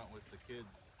wife went with the kids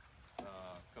a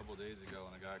couple days ago,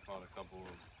 and a guy caught a couple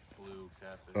of blue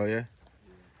catfish. Oh yeah?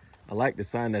 I like the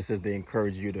sign that says they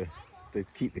encourage you to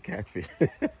keep the catfish. Yeah.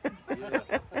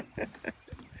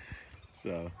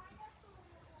 So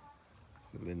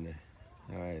in there.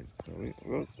 All right,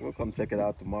 so we'll come check it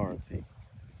out tomorrow and see,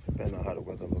 depending on how the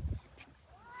weather looks.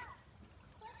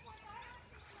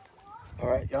 All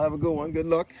right, y'all have a good one. Good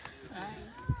luck. Bye.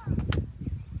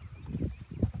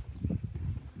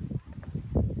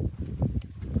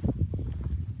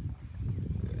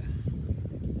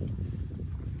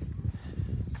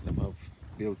 Some have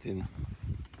built-in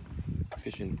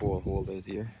fishing pole holders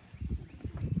here.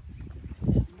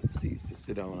 Seats to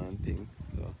sit down on thing.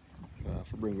 So I have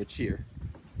to bring a chair.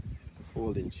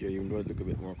 folding chair, even though it look a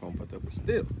bit more comfortable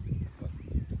still.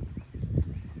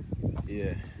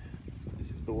 Yeah,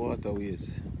 this is the waterways.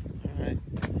 Alright.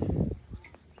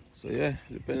 So yeah,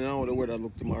 depending on how the weather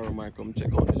look tomorrow, I might come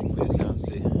check out this place and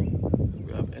see if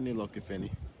we have any luck, if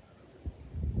any.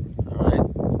 Alright,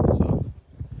 so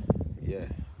yeah,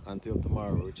 until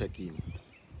tomorrow we check in.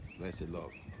 Blessed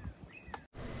love.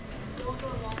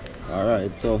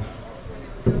 Alright, so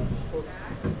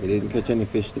we didn't catch any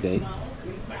fish today.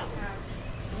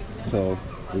 So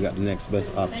we got the next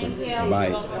best option,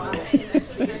 bite.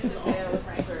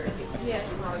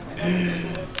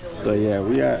 So yeah,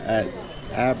 we are at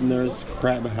Abner's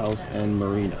Crab House and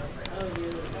Marina.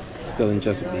 Still in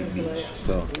Chesapeake Beach.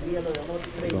 So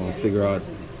we're gonna figure out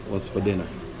what's for dinner.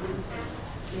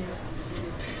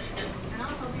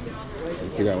 You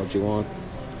figure out what you want.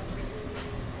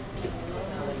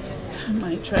 I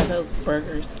might try those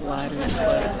burger sliders for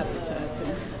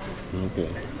appetizer. Okay.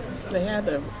 They had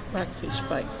the rockfish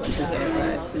bites like we had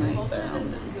last night, but I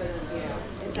don't know.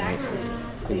 I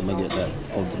think I'm gonna get that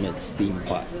ultimate steam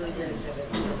pot.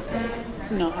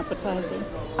 No appetizer.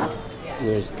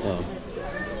 Where's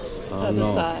Other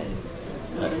no. side.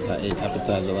 I ate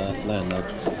appetizer last night.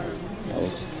 That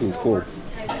was too full.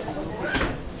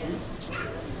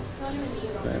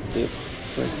 Crab dip,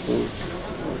 pretzel,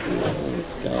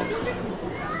 scallops,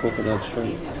 coconut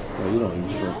shrimp. Oh, you don't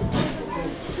eat shrimp.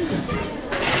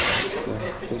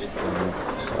 Fish,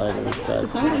 sliders, crab.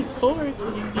 It's only 4, so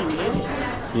you can get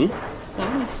it. It's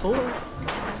only 4.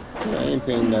 Yeah, I ain't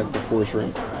paying that for 4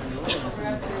 shrimp.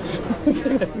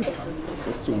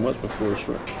 It's too much for 4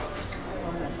 shrimp.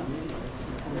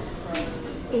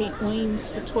 8 wings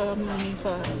for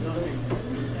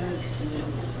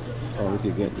 $12.95. Oh, we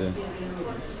could get the,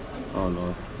 I don't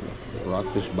know,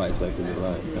 rockfish bites like we did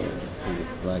last time. Is it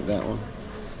like that one?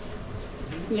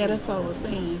 Yeah, that's what I was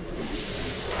saying.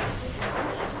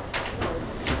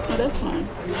 Oh, that's fine.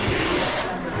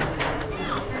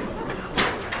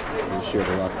 We'll share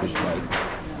the rockfish bites.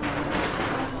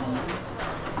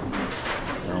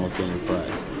 I don't see any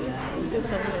fries.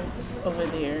 It's over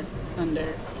there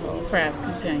under crab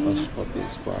companions. Hush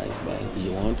puppies, fries, bite. Do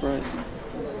you want fries?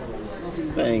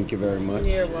 Thank you very much.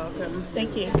 You're welcome.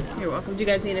 Thank you. You're welcome. Do you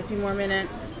guys need a few more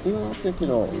minutes? No, I think we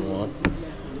know what we want.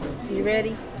 You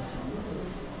ready?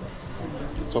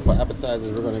 So for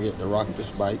appetizers, we're gonna get the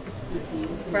rockfish bites.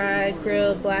 Fried,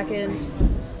 grilled, blackened,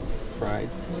 Fried.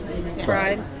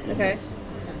 fried. Okay.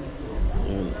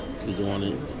 And did you want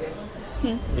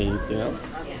anything else?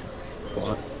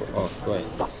 Oh, go ahead.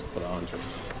 For the entree.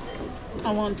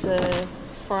 I want the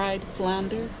fried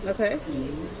flounder Okay.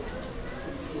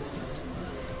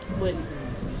 with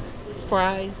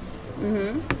fries.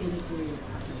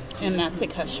 And I'll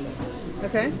take hush puppies.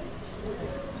 Okay.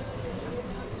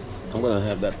 I'm gonna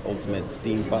have that ultimate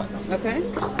steam pot. Okay.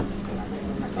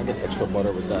 I'll get extra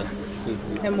butter with that.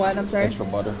 And what? I'm sorry. Extra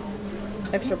butter.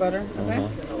 Extra butter. Okay. And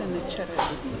the cheddar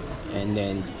biscuits. And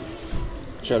then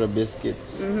cheddar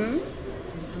biscuits.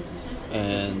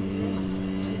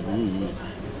 And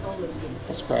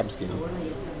what's crab skin?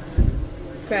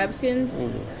 Crab skins.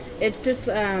 It's just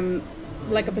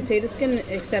like a potato skin,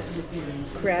 except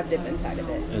crab dip inside of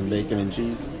it. And bacon and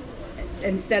cheese.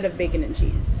 Instead of bacon and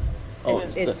cheese. Oh,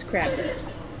 It's crab dip.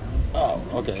 Oh,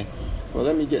 okay. Well,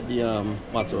 let me get the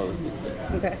mozzarella sticks then.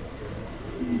 Okay.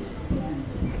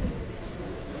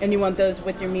 And you want those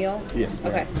with your meal? Yes,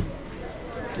 ma'am. Okay.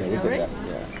 Yeah, we'll take that.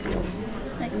 Yeah.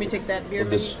 Let me take that beer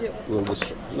We'll menu just, too. we'll just,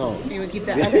 no. You would keep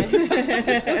that? Okay.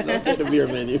 Don't take the beer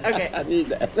menu. Okay. I need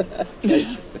that.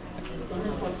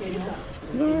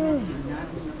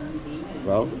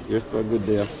 Well, you're still a good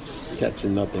day of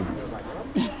catching nothing.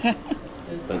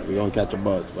 But we're going to catch a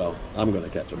buzz. Well, I'm going to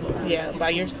catch a buzz. Yeah, by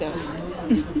yourself.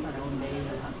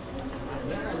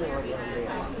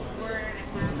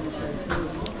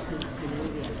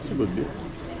 It's a good beer.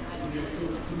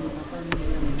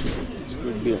 It's a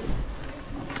good beer.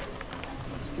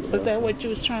 Was that what you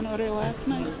was trying to order last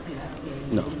night?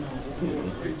 No.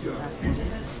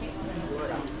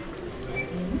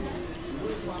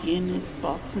 Guinness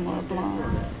Baltimore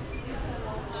Blonde.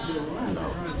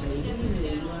 No.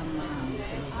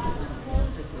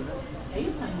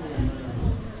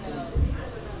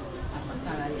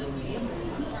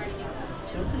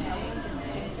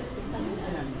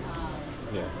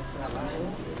 Yeah.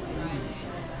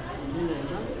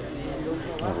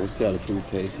 We'll see how the food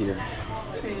tastes here.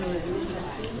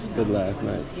 It's good last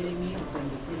night.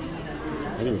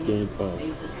 I didn't see any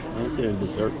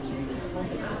desserts.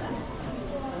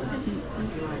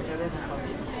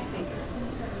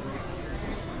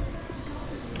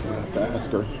 I'll have to ask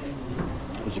her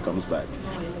when she comes back.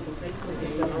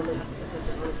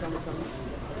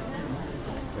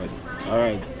 But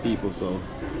alright people, so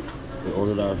we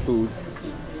ordered our food.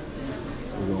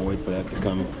 We're gonna wait for that to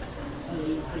come,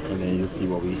 and then you'll see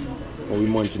what we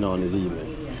munching on this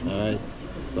evening. Alright?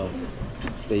 So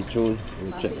stay tuned,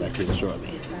 we'll check back in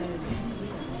shortly.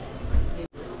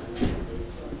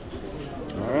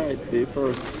 Alright, see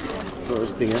first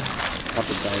thing,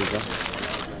 appetizer.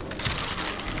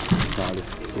 Call this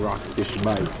rockfish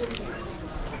bites.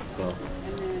 So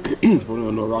if you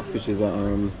don't know, rockfish is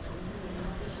a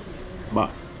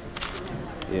bass.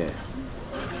 Yeah.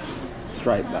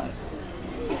 Striped bass.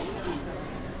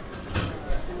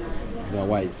 They're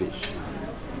white fish.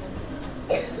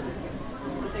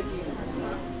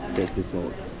 Test this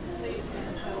out.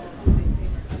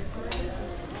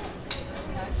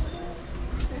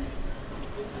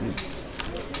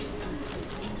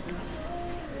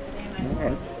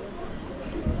 Alright.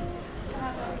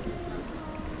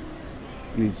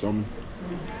 Need some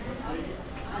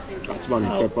Spanish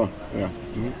pepper. Yeah.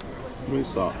 Really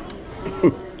soft.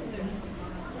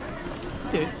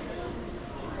 Dude,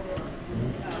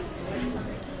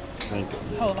 Thank you.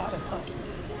 whole lot of salt.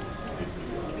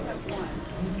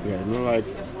 Yeah, you know, like,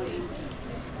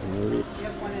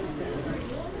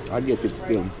 I get it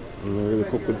still. You know, really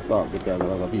cook with salt because a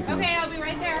lot of people I'll be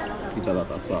right there. eat a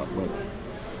lot of salt, but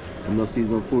I'm not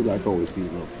seasonal food, like always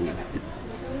seasonal food.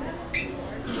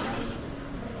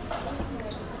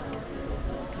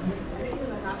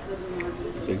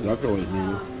 It's exactly what it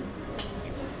needs.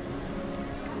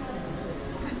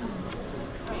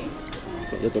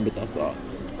 So a little bit of salt.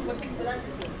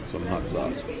 Some hot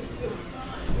sauce.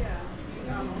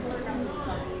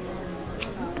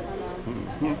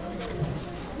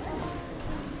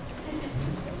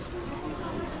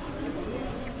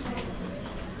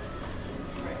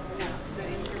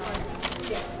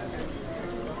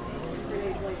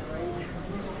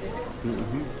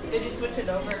 Did you switch it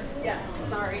over? Yes.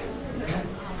 Sorry.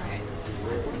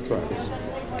 Try this.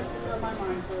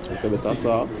 A little bit of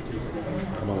salt.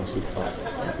 Come on, sweet salt.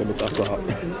 A little bit of salt.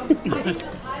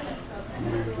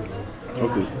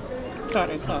 What's this?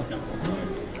 Tartar sauce.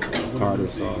 Tartar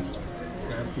sauce.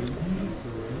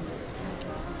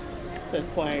 It's an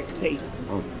acquired taste.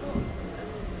 Oh.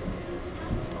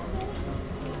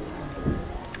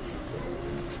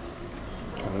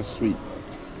 Kind of sweet.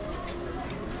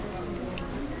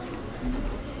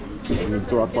 You need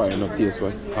to acquire enough taste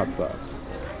with hot sauce.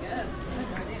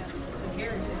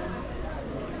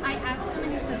 I asked him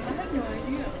and he said, I have no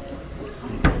idea.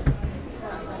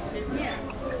 Yeah.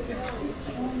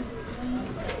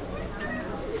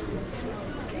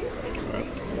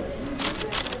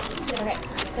 Okay,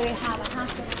 so we have a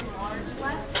half of large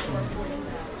left.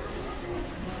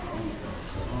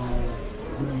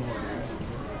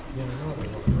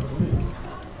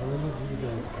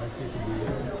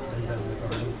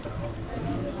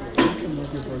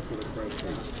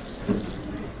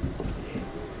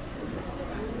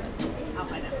 I'll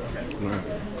find out. Alright.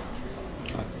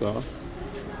 Hot sauce.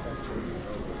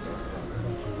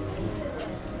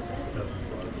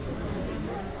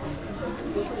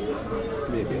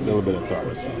 Maybe a little bit of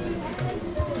tartar sauce.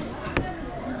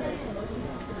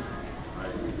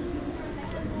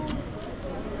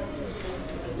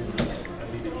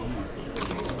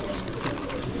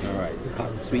 Alright,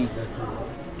 hot, sweet,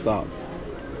 salt.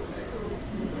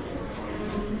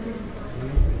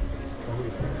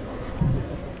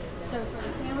 So for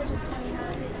the sandwich is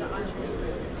 29, for the entree is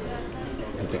 30.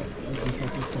 Okay.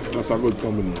 That's a good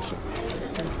combination.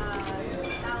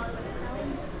 Salad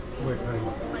with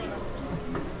Italian.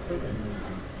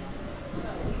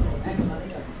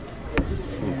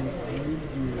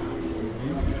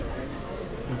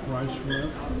 Fried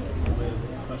shrimp with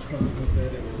fresh cut with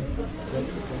it.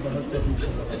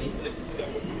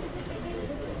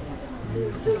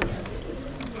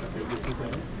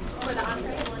 For the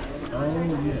entree. Oh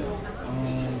yeah.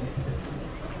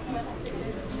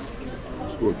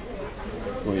 It's good.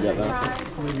 Oh, you got that?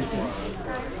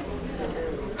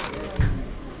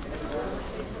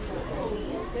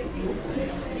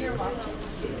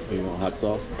 You want hot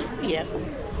sauce? Yep.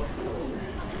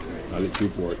 I'll let you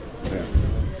pour it. Yeah.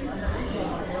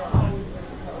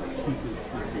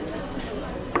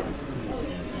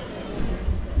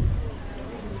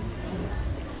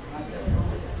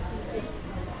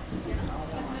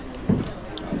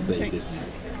 I'll save this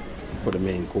for the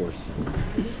main course.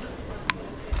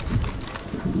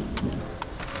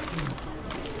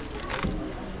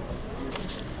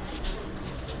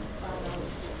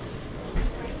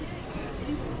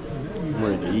 I'm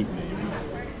ready to eat.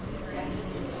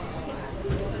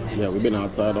 Yeah, we've been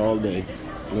outside all day,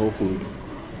 no food,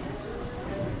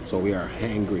 so we are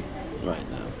hangry. right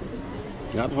now.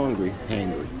 Not hungry,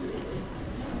 hangry.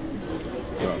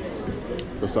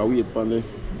 So we eat on the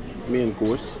main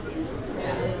course.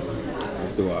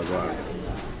 Let's see what I got.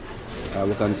 I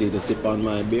will continue to sip on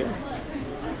my beer.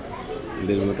 And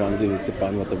then we'll continue to sip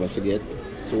on whatever she get.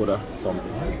 Soda,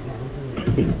 something.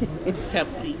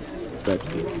 Pepsi.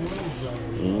 Pepsi.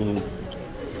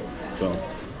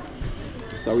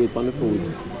 So we eat on the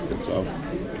food. So,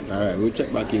 alright, we'll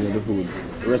check back in with the food.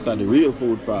 The rest of the real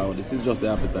food for our, this is just the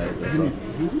appetizer. So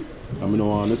I'm gonna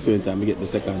on the same time we get the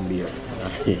second beer.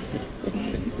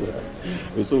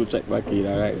 We'll soon check back in,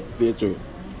 alright? Stay tuned.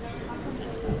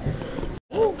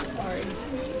 Oh, sorry.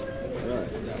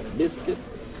 Alright, got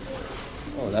biscuits.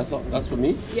 Oh, that's for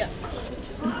me? Yeah.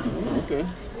 Okay.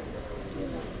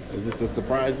 Is this a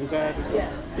surprise inside?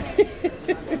 Yes.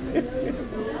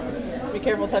 Be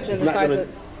careful touching the sides of.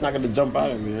 It's not gonna jump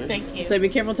out at me, right? Thank you. So be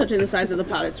careful touching the sides of the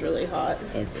pot. It's really hot.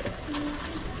 Okay.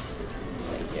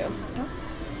 Thank you.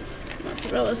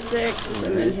 Mozzarella sticks,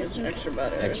 and then here's your extra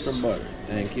butter. Extra butter.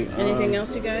 Thank you. Anything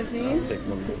else you guys need? I'll take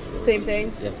one more. Same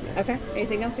thing? Yes, ma'am. Okay.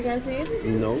 Anything else you guys need?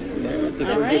 No, I think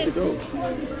All we're right. good to go.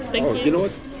 Thank Oh, you. you know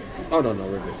what? Oh, no,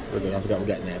 we're good. We're good. I forgot we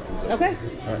got napkins. Okay.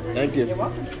 All right, thank you. You're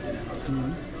welcome.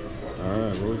 All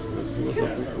right, let's see what's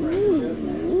up with food.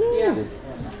 Yeah.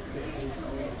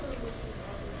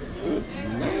 Good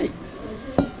night.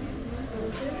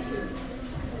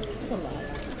 It's a lot.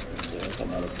 Yeah, that's a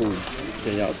lot of food.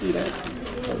 Can y'all see that?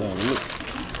 Hold on,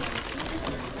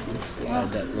 let's slide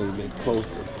that a little bit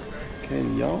closer.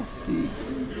 Can y'all see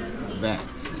that?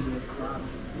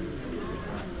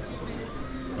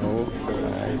 Oh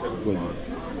my goodness.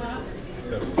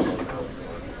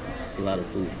 It's a lot of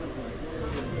food.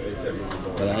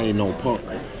 But I ain't no punk.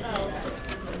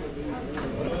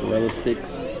 Mozzarella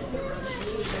sticks.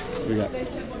 We got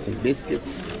some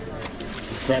biscuits.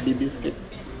 Some Krabby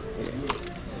biscuits.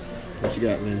 What you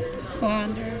got, man?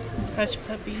 Flounder, hush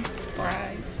puppy,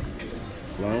 fries.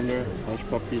 Flounder, hush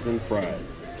puppies, and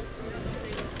fries.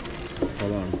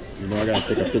 Hold on. You know I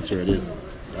gotta take a picture of this.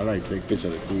 I like to take a picture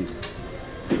of the food.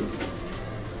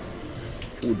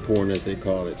 Food porn, as they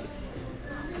call it.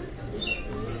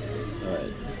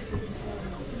 Alright.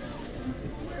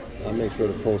 I'll make sure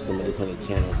to post some of this on the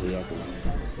channel so y'all can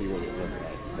see what it looks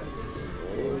like.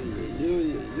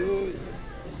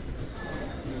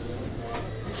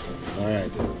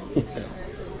 Alright.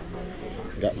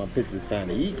 Got my pictures, time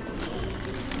to eat.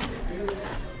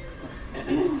 I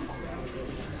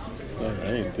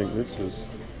didn't think this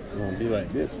was gonna be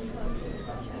like this.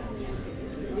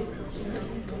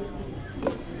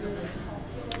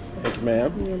 Thank you,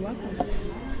 ma'am. You're welcome.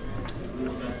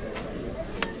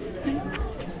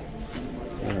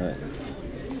 All right.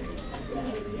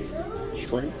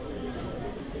 Shrimp.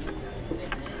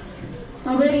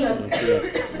 Already I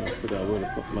figure out where to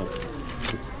put my.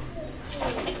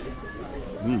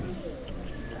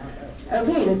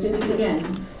 Okay, let's do this again.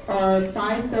 Our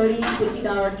 $530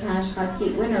 $50 cash hot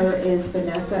seat winner is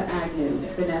Vanessa Agnew.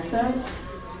 Vanessa,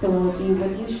 someone will be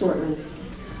with you shortly.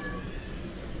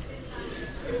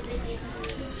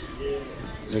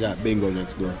 They got bingo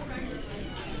next door.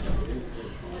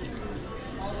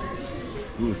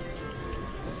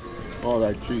 All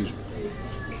that cheese.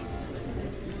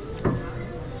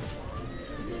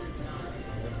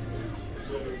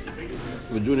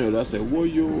 With Junior, I said, whoa,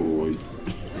 yo.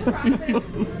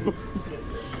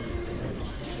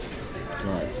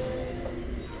 Alright.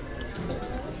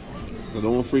 So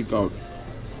don't freak out.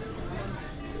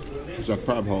 It's a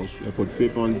crab house. They put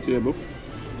paper on the table.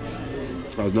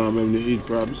 Because now when they eat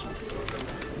crabs,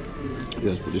 you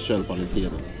just put the shell on the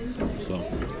table. So,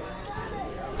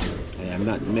 I am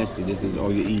not messy. This is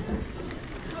all you eat.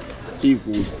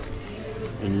 Seafood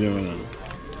in Maryland.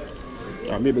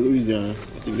 Or maybe Louisiana.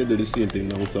 I think they do the same thing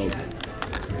down south.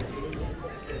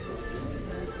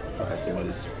 Alright, some of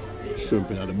this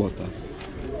shrimp in the butter.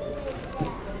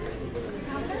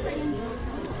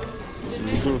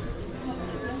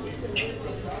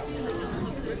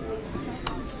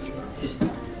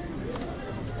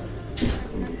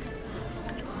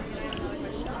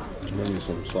 Maybe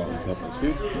some salt and pepper.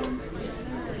 See?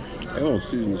 I don't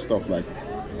season stuff like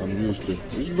I'm used to.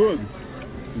 It's good,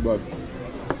 but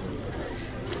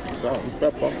salt and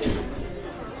pepper,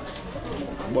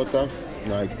 butter,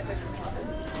 like,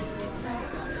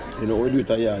 you know, we do it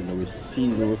at yard, we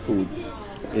season with food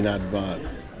in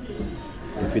advance.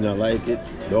 If you don't like it,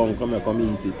 don't come and come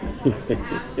eat it.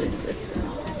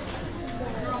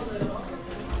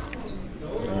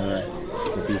 Alright,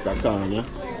 a piece of corn, yeah?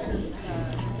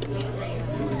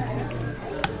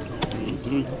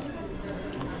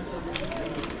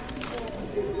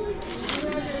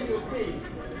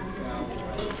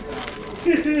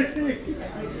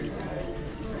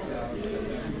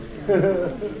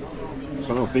 It's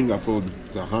not finger food,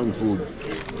 it's a hand food.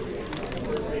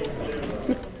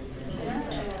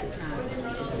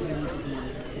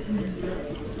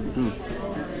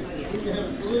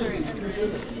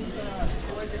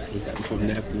 From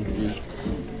that.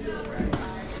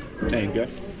 Thank you.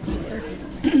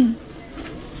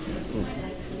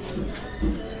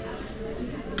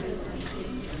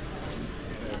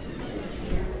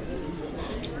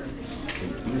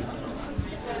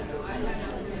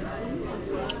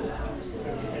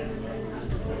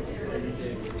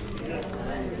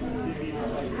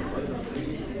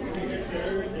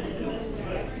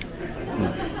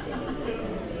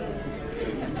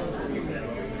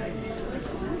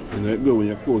 And that's good when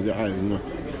you close your eyes, you know.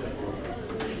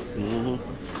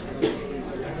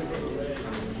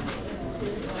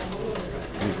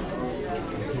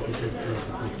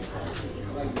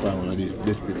 Try one of these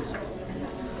biscuits.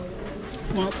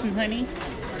 Want some honey?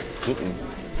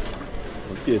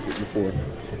 I've tasted it before.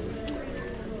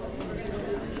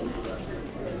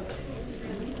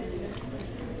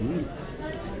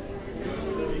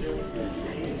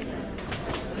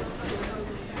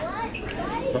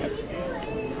 Crab.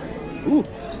 Ooh.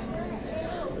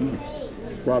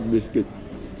 Crab biscuit.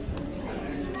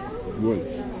 Good.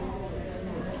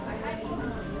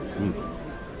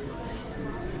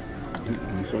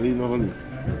 So I need no honey.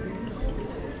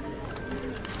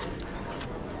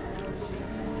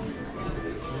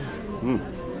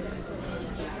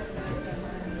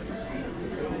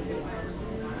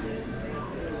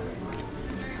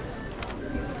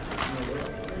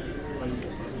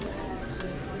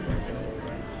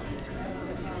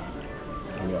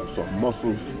 I got some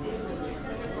mussels.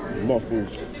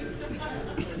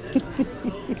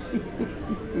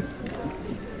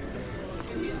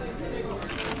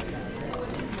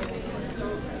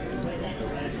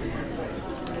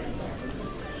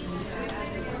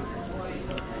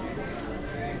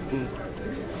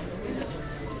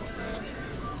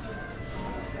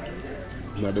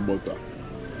 Not the butter.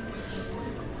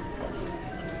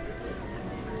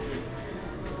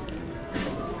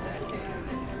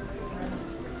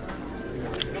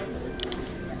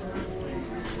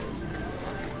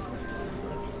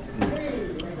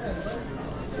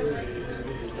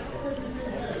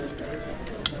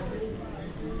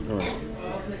 Alright.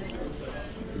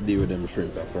 Deal with them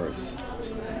shrimp at first.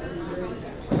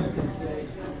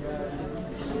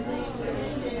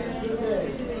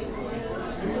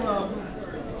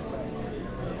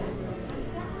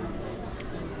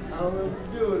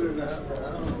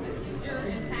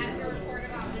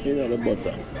 You know the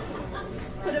butter.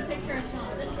 Put a picture of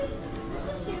Sean. This is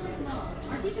Shayla's mom.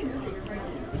 Our teacher knows that you're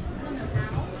pregnant. I don't know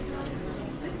how.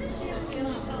 This is Shayla.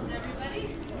 Shayla tells everybody.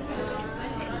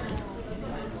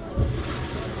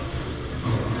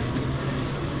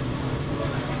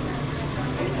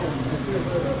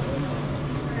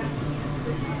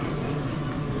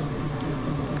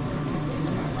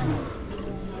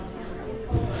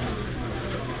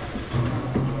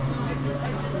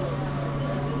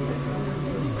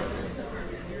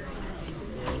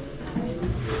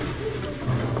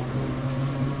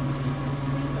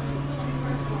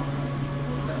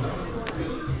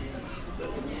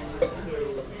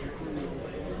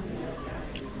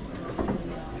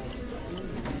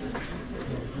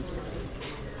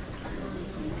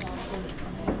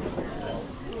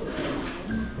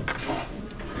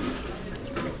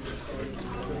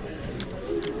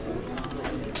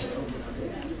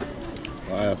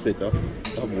 I have fit of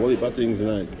a whole heap of things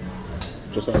tonight.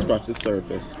 Just to scratch the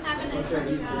surface.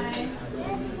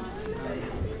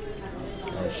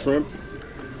 Shrimp,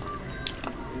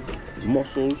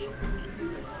 mussels,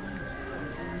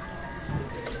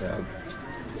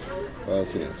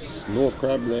 snow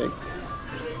crab leg,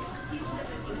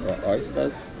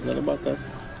 oysters, none about that. I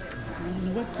don't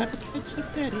know what type of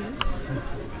ketchup that is.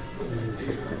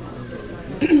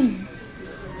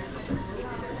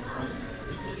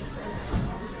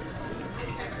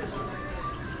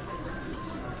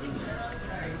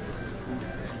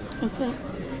 What's that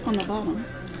on the bottom?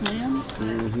 Clams?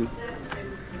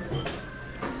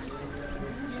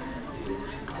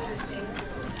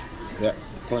 Yeah,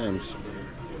 clams.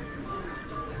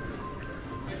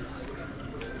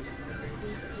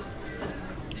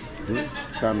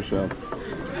 Clam shell.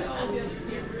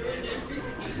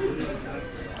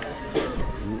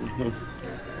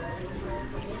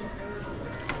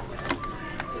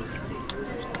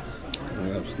 We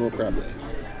have snow crab legs.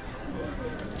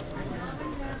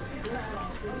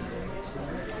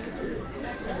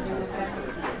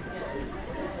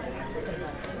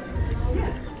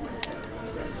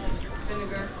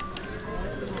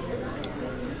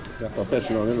 They're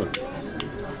professional, isn't it?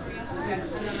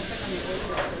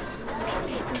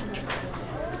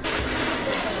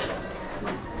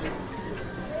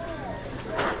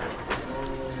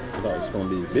 I thought it was going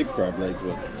to be big crab legs,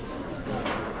 but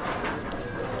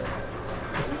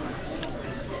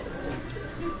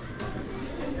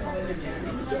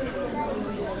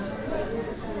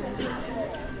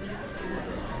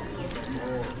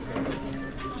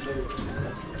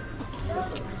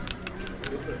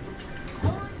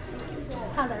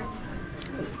Heather.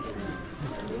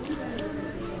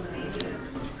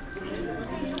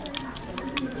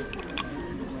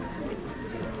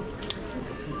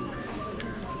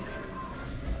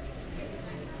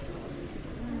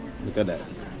 look at that.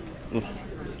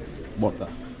 Butter.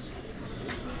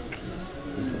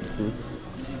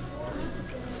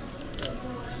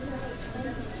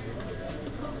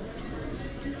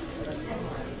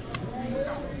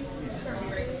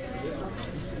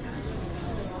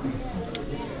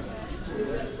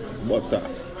 Butter.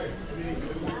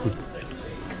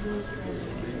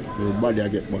 Everybody I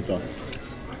get butter.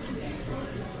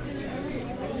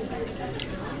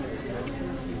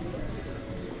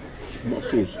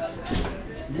 Mussels.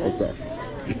 Butter.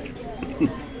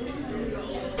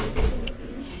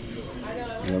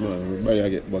 Yeah, man, everybody I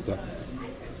get butter.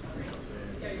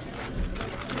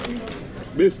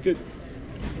 Biscuit.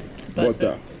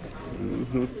 Butter.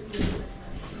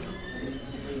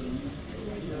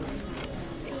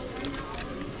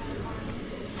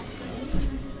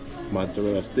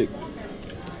 Mozzarella stick.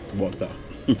 Butter.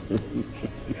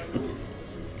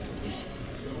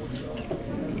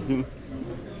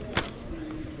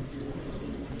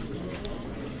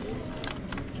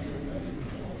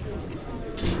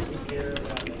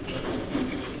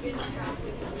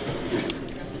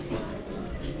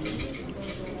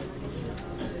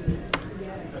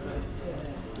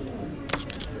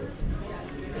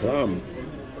 Clam.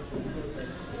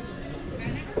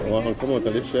 Wow, come on to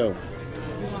this shell.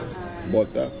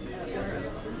 Butter.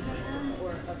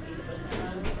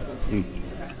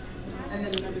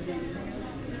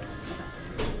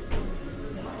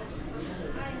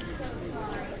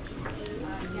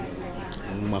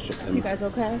 Mash up them. You guys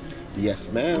okay? Yes,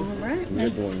 ma'am. All right. You're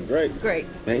doing great. Great.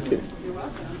 Thank you. You're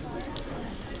welcome.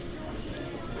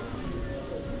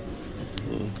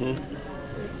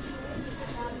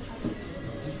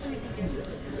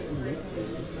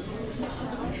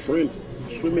 Shrimp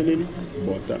swimming in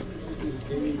butter.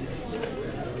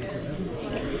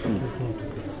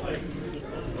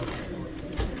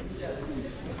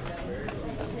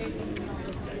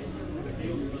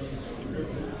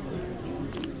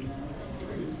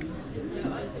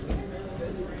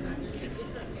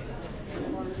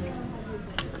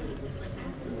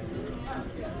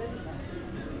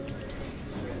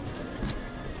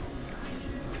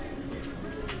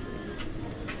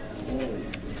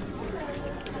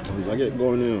 Once I get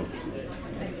going in,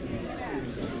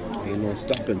 ain't no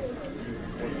stopping.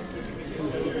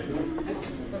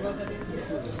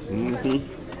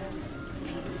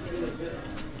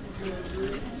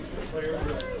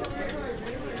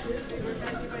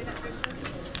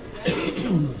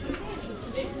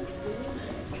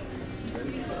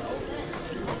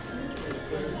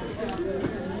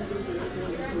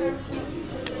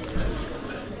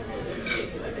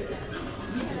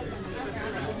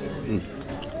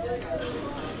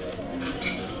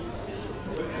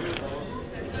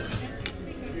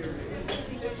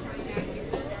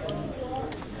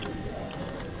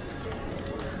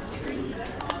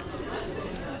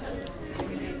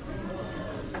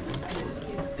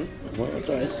 Why don't I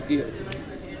try to escape?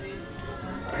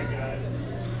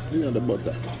 You know the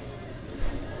butter.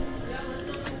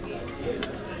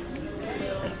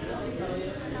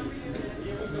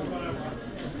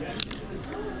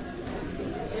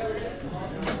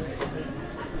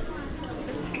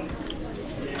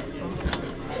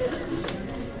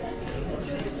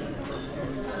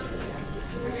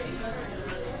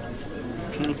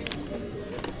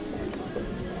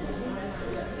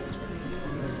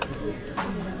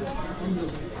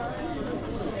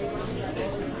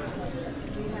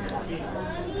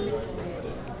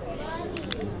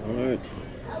 All right.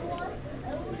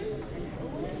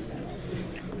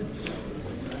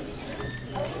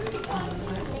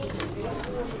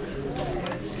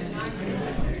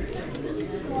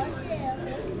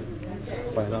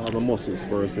 Find all the mussels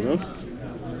first, you know?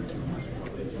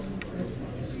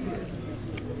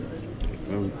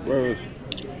 And first,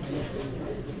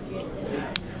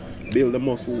 build the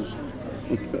mussels.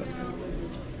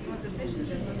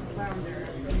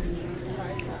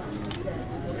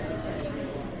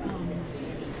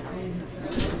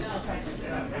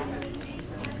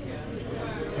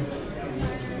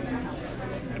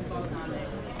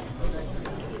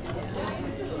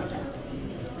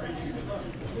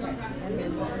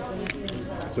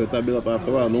 So it'll build up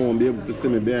after a while. No one will be able to see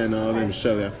me behind all them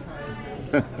shell, yeah.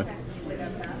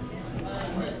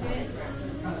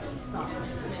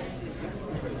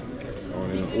 Oh,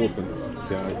 they're open.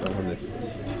 Yeah, I want it.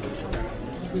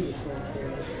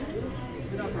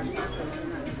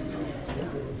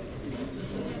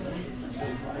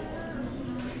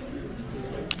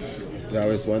 Now,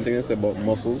 it's one thing I say about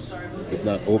mussels. It's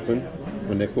not open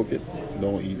when they cook it.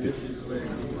 Don't eat it.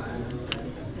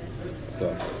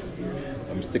 So,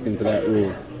 I'm sticking to that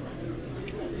rule.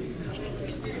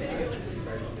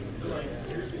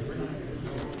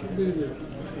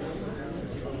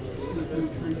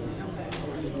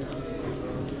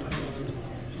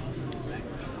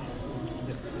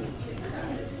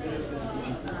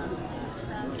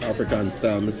 African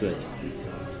style, I say.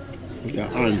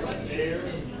 Yeah, and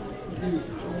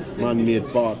man-made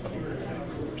pot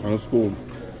and spoon.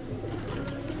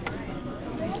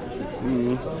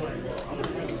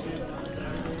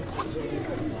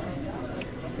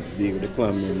 Deal with the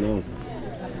clam in now.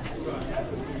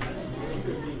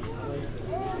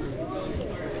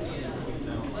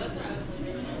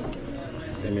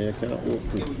 I mean, I can't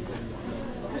open.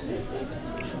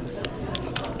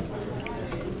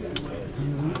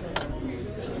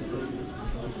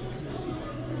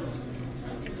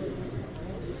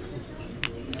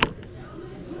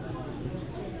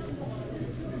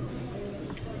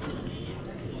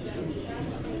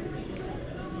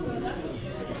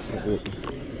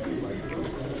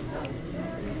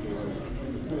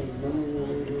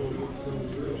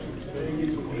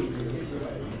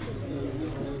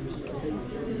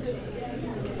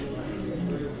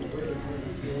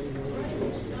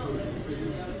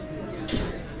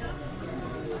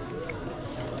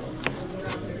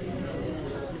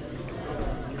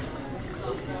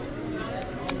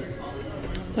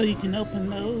 So you can open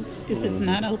those if it's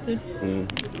not open?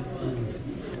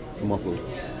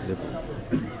 Mussels, different.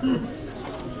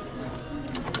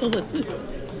 So what's this?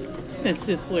 That's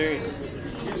just where it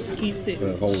keeps it.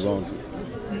 It holds on to.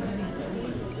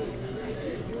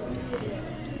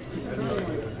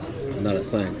 I'm not a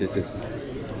scientist, it's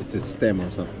a stem or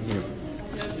something. Yeah.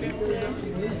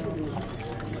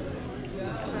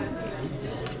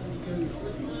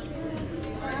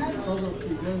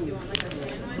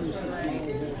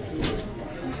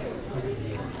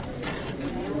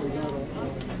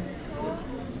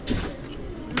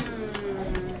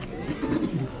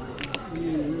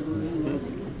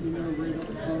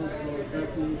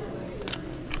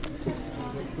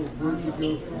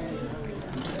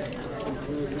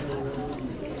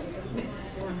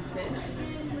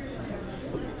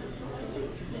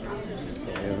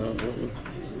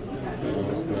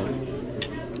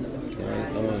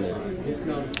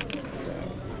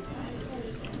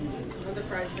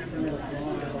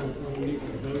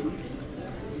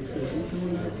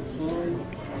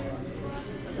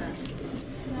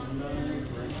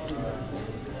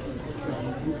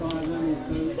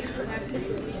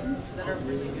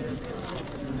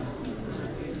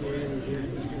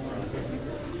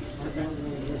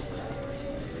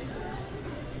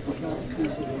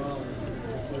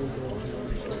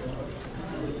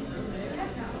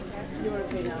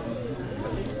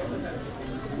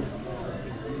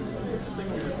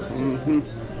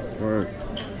 Alright.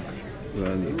 I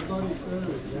need.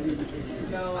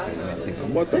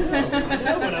 What the?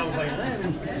 When I was like,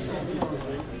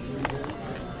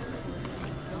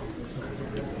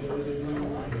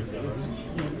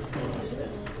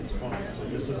 it's fine. So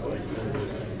this is like one of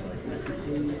those things like.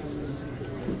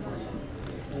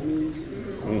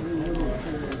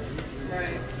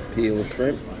 Peel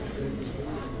shrimp.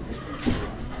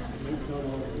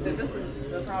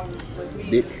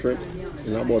 Deep shrimp.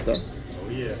 You know about that? Oh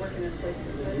yeah.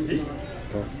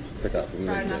 Oh, take out from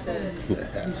Try not to.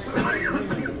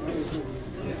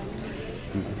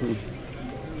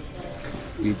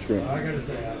 Eat shrimp. I gotta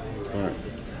say, Alright.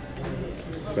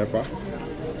 Pepper.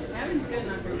 Having good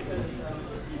numbers,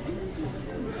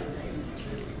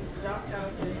 Josh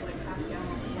House is like half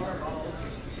gallon water bottles.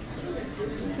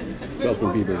 Trust me,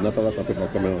 people, there's not a lot of people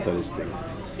coming out of this thing.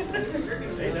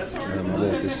 I'm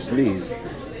about to sneeze.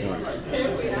 Right.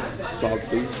 Salt,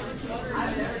 please.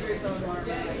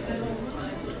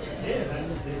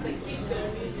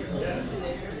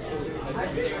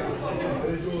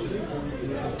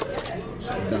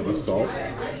 Dab of salt.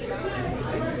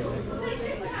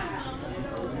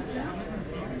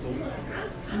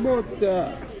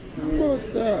 Butter.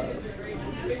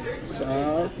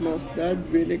 Salt, mustard,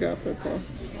 vinegar, pepper.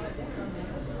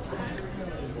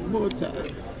 Butter.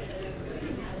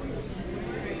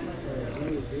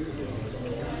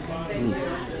 You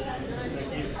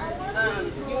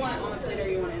want it on a plate or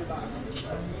you want it in a box?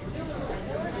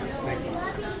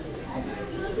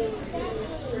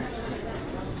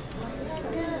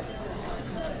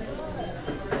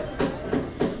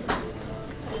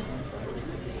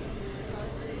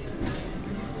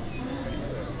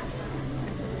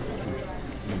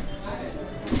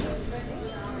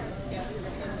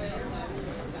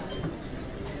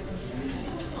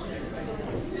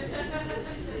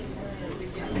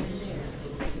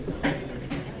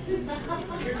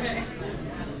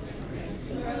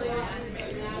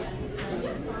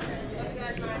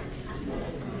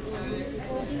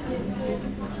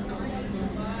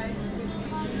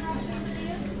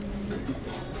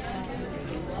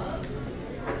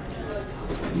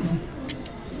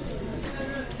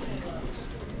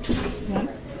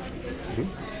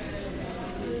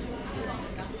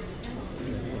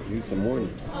 Need some more.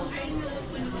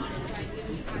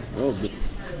 Oh, good.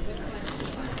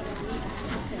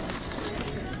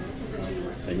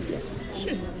 Thank you.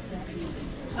 Sure.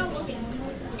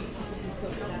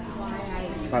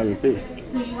 How do you feel?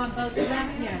 You want both of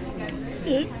them? Yeah. It's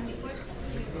good.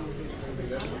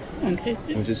 Want to taste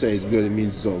it? When you say it's good, it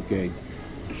means it's okay.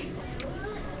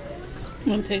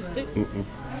 Want to taste it? Mm-mm.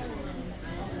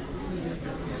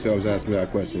 So I was asking that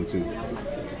question too.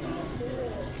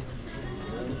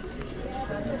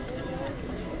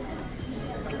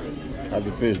 I have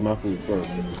to finish my food first.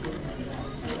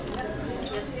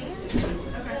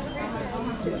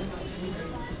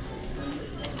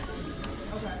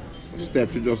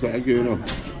 Steps are just like, you know,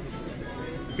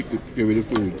 get rid of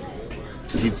food.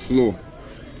 Eat slow.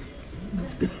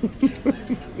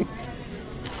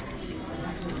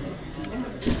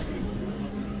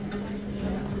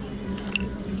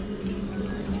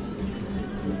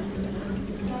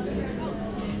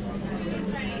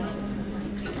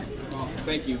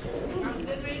 Thank you.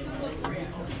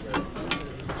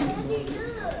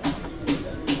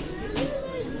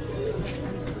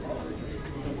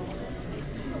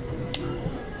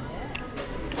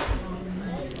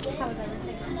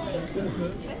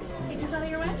 Take this out of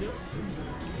your way.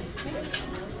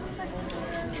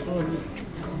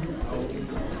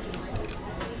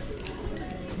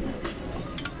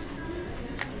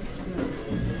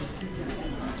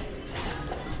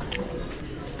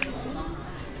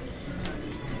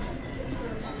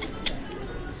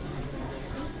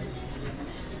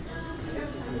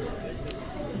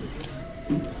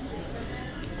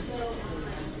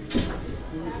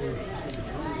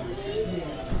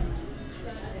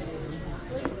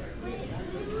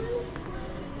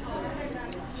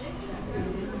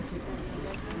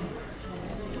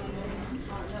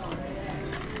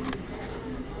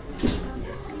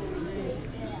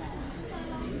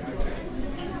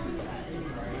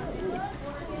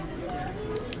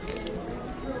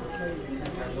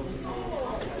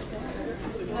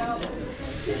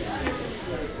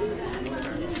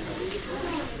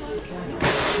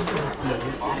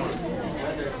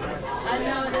 I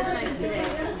know it is nice today.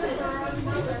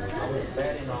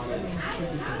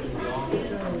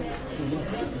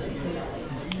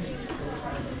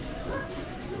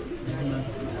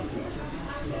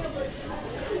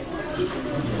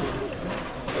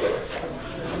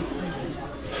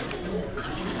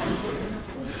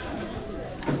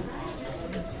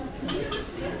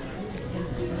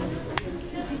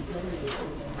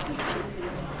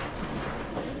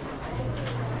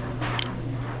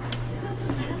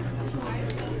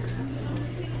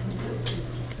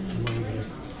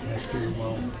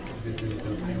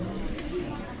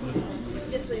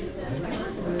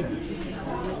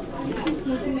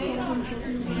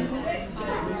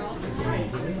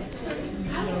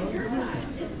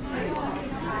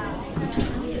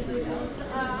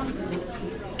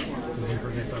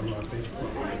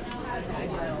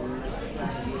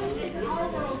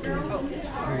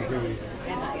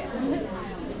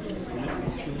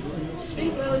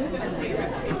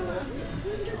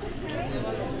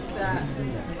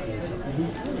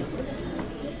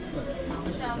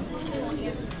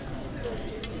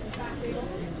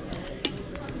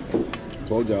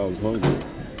 Told you I was hungry.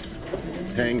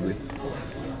 Hangry.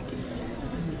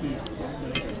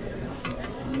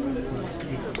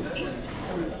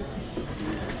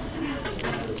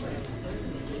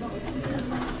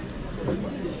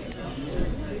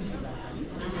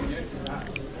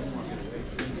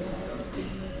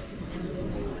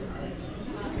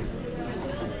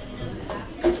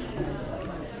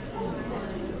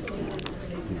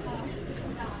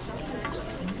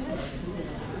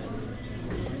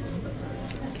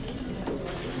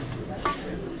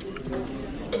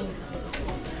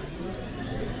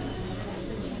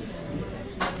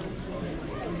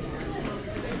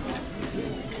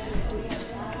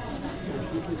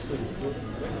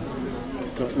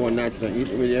 Not more natural than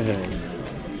eating with your hand.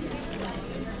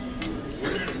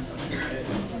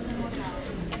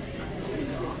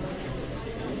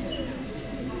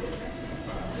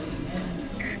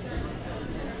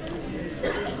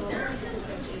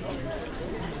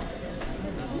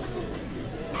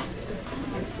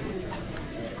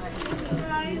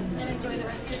 Guys, and enjoy the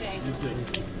rest of your day.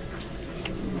 Thank you.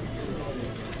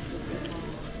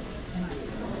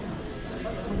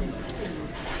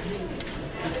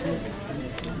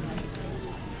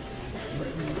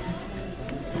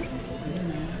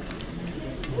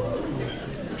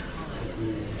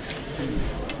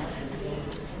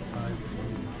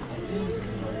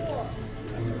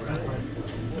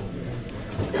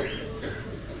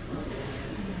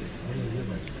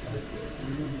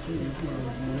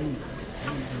 Need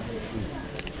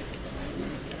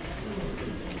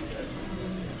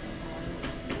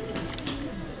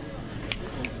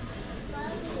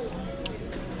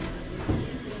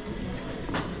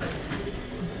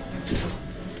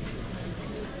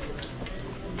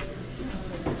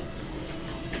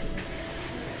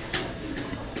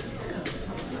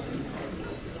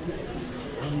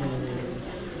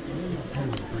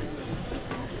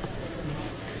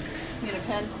a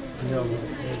pen? No, I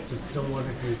just don't want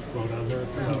it to explode on there. No.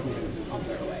 I'll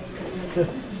throw it away.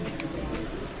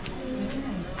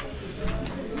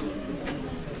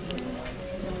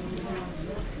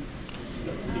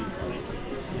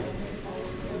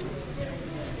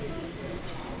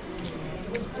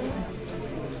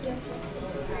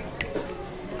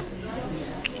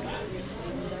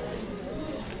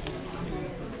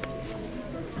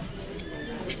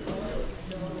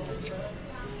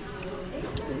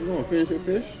 You gonna finish your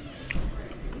fish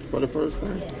for the first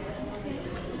time?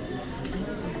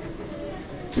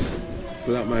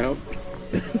 Without my help?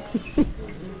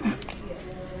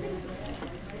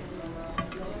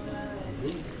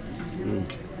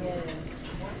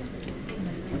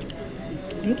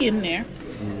 I'm getting there.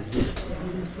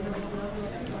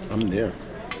 I'm there.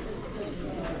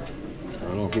 I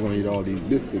don't know if you're gonna eat all these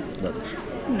biscuits, but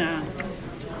Nah.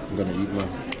 I'm gonna eat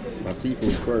my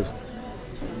seafood first.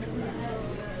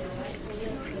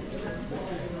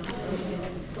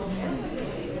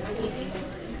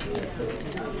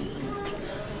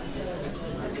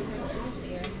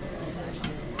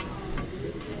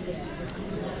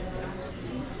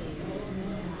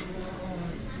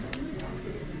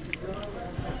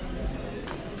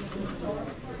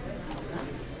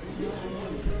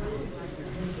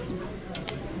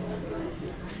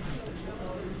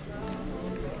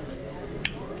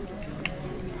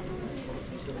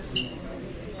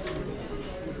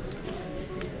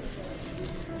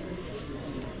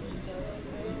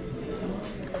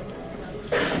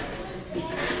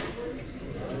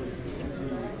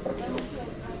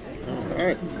 All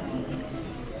right.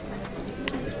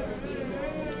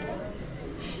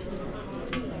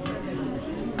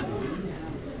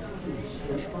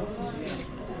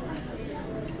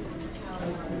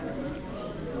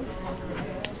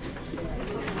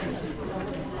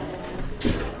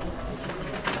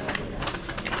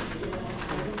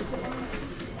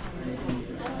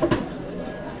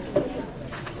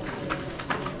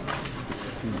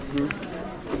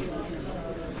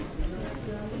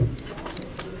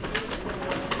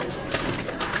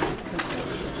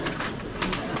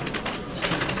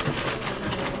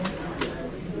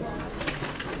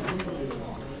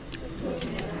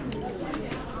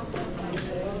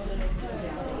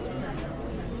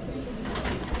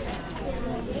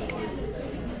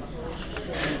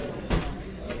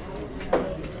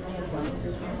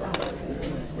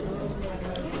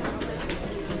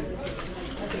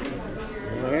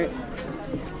 Alright.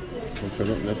 I'm sure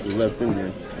nothing else is left in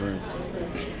there. Alright.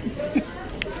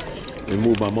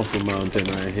 Remove my muscle mountain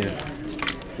right here.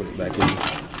 Put it back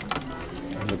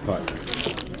in the pot.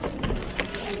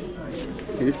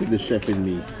 See, this is the chef in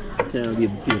me. I can't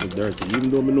leave the table dirty. Even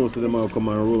though I know so them will come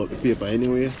and roll up the paper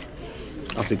anyway,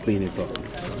 I have to clean it up.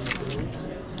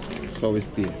 So it's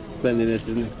there. Cleanliness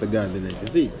is next to godliness, you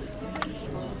see?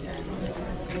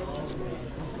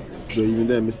 So even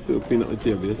then, I still clean up the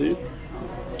table, you see it?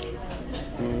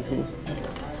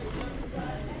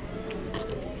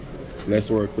 Less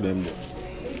work for them.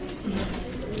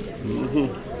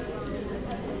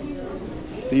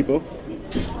 People,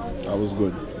 that was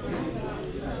good.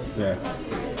 Yeah.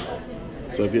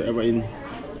 So if you're ever in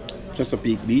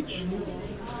Chesapeake Beach,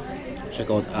 check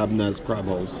out Abner's Crab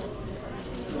House.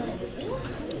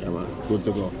 Yeah man, good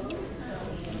to go.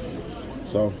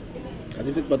 So that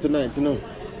is it for tonight, you know.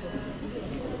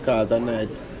 Carlton night,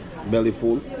 belly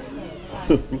full.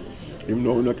 Even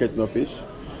though we don't catch no fish,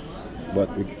 but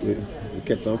we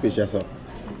catch some fish as well.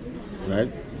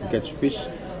 Right? We catch fish,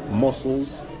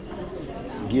 mussels,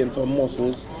 gain some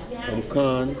mussels, some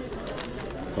corn,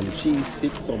 some cheese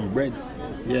sticks, some bread,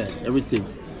 yeah, everything.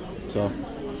 So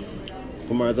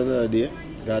tomorrow's another day,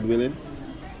 God willing.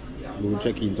 We will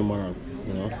check in tomorrow,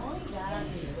 you know,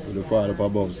 with the Father up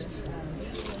above.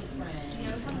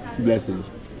 Blessings.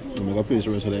 I'm gonna finish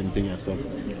the rest of anything else. So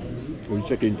we'll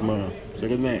check in tomorrow. So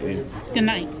good night, man. Good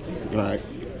night. All right.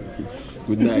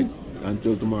 Good night.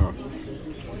 Until tomorrow.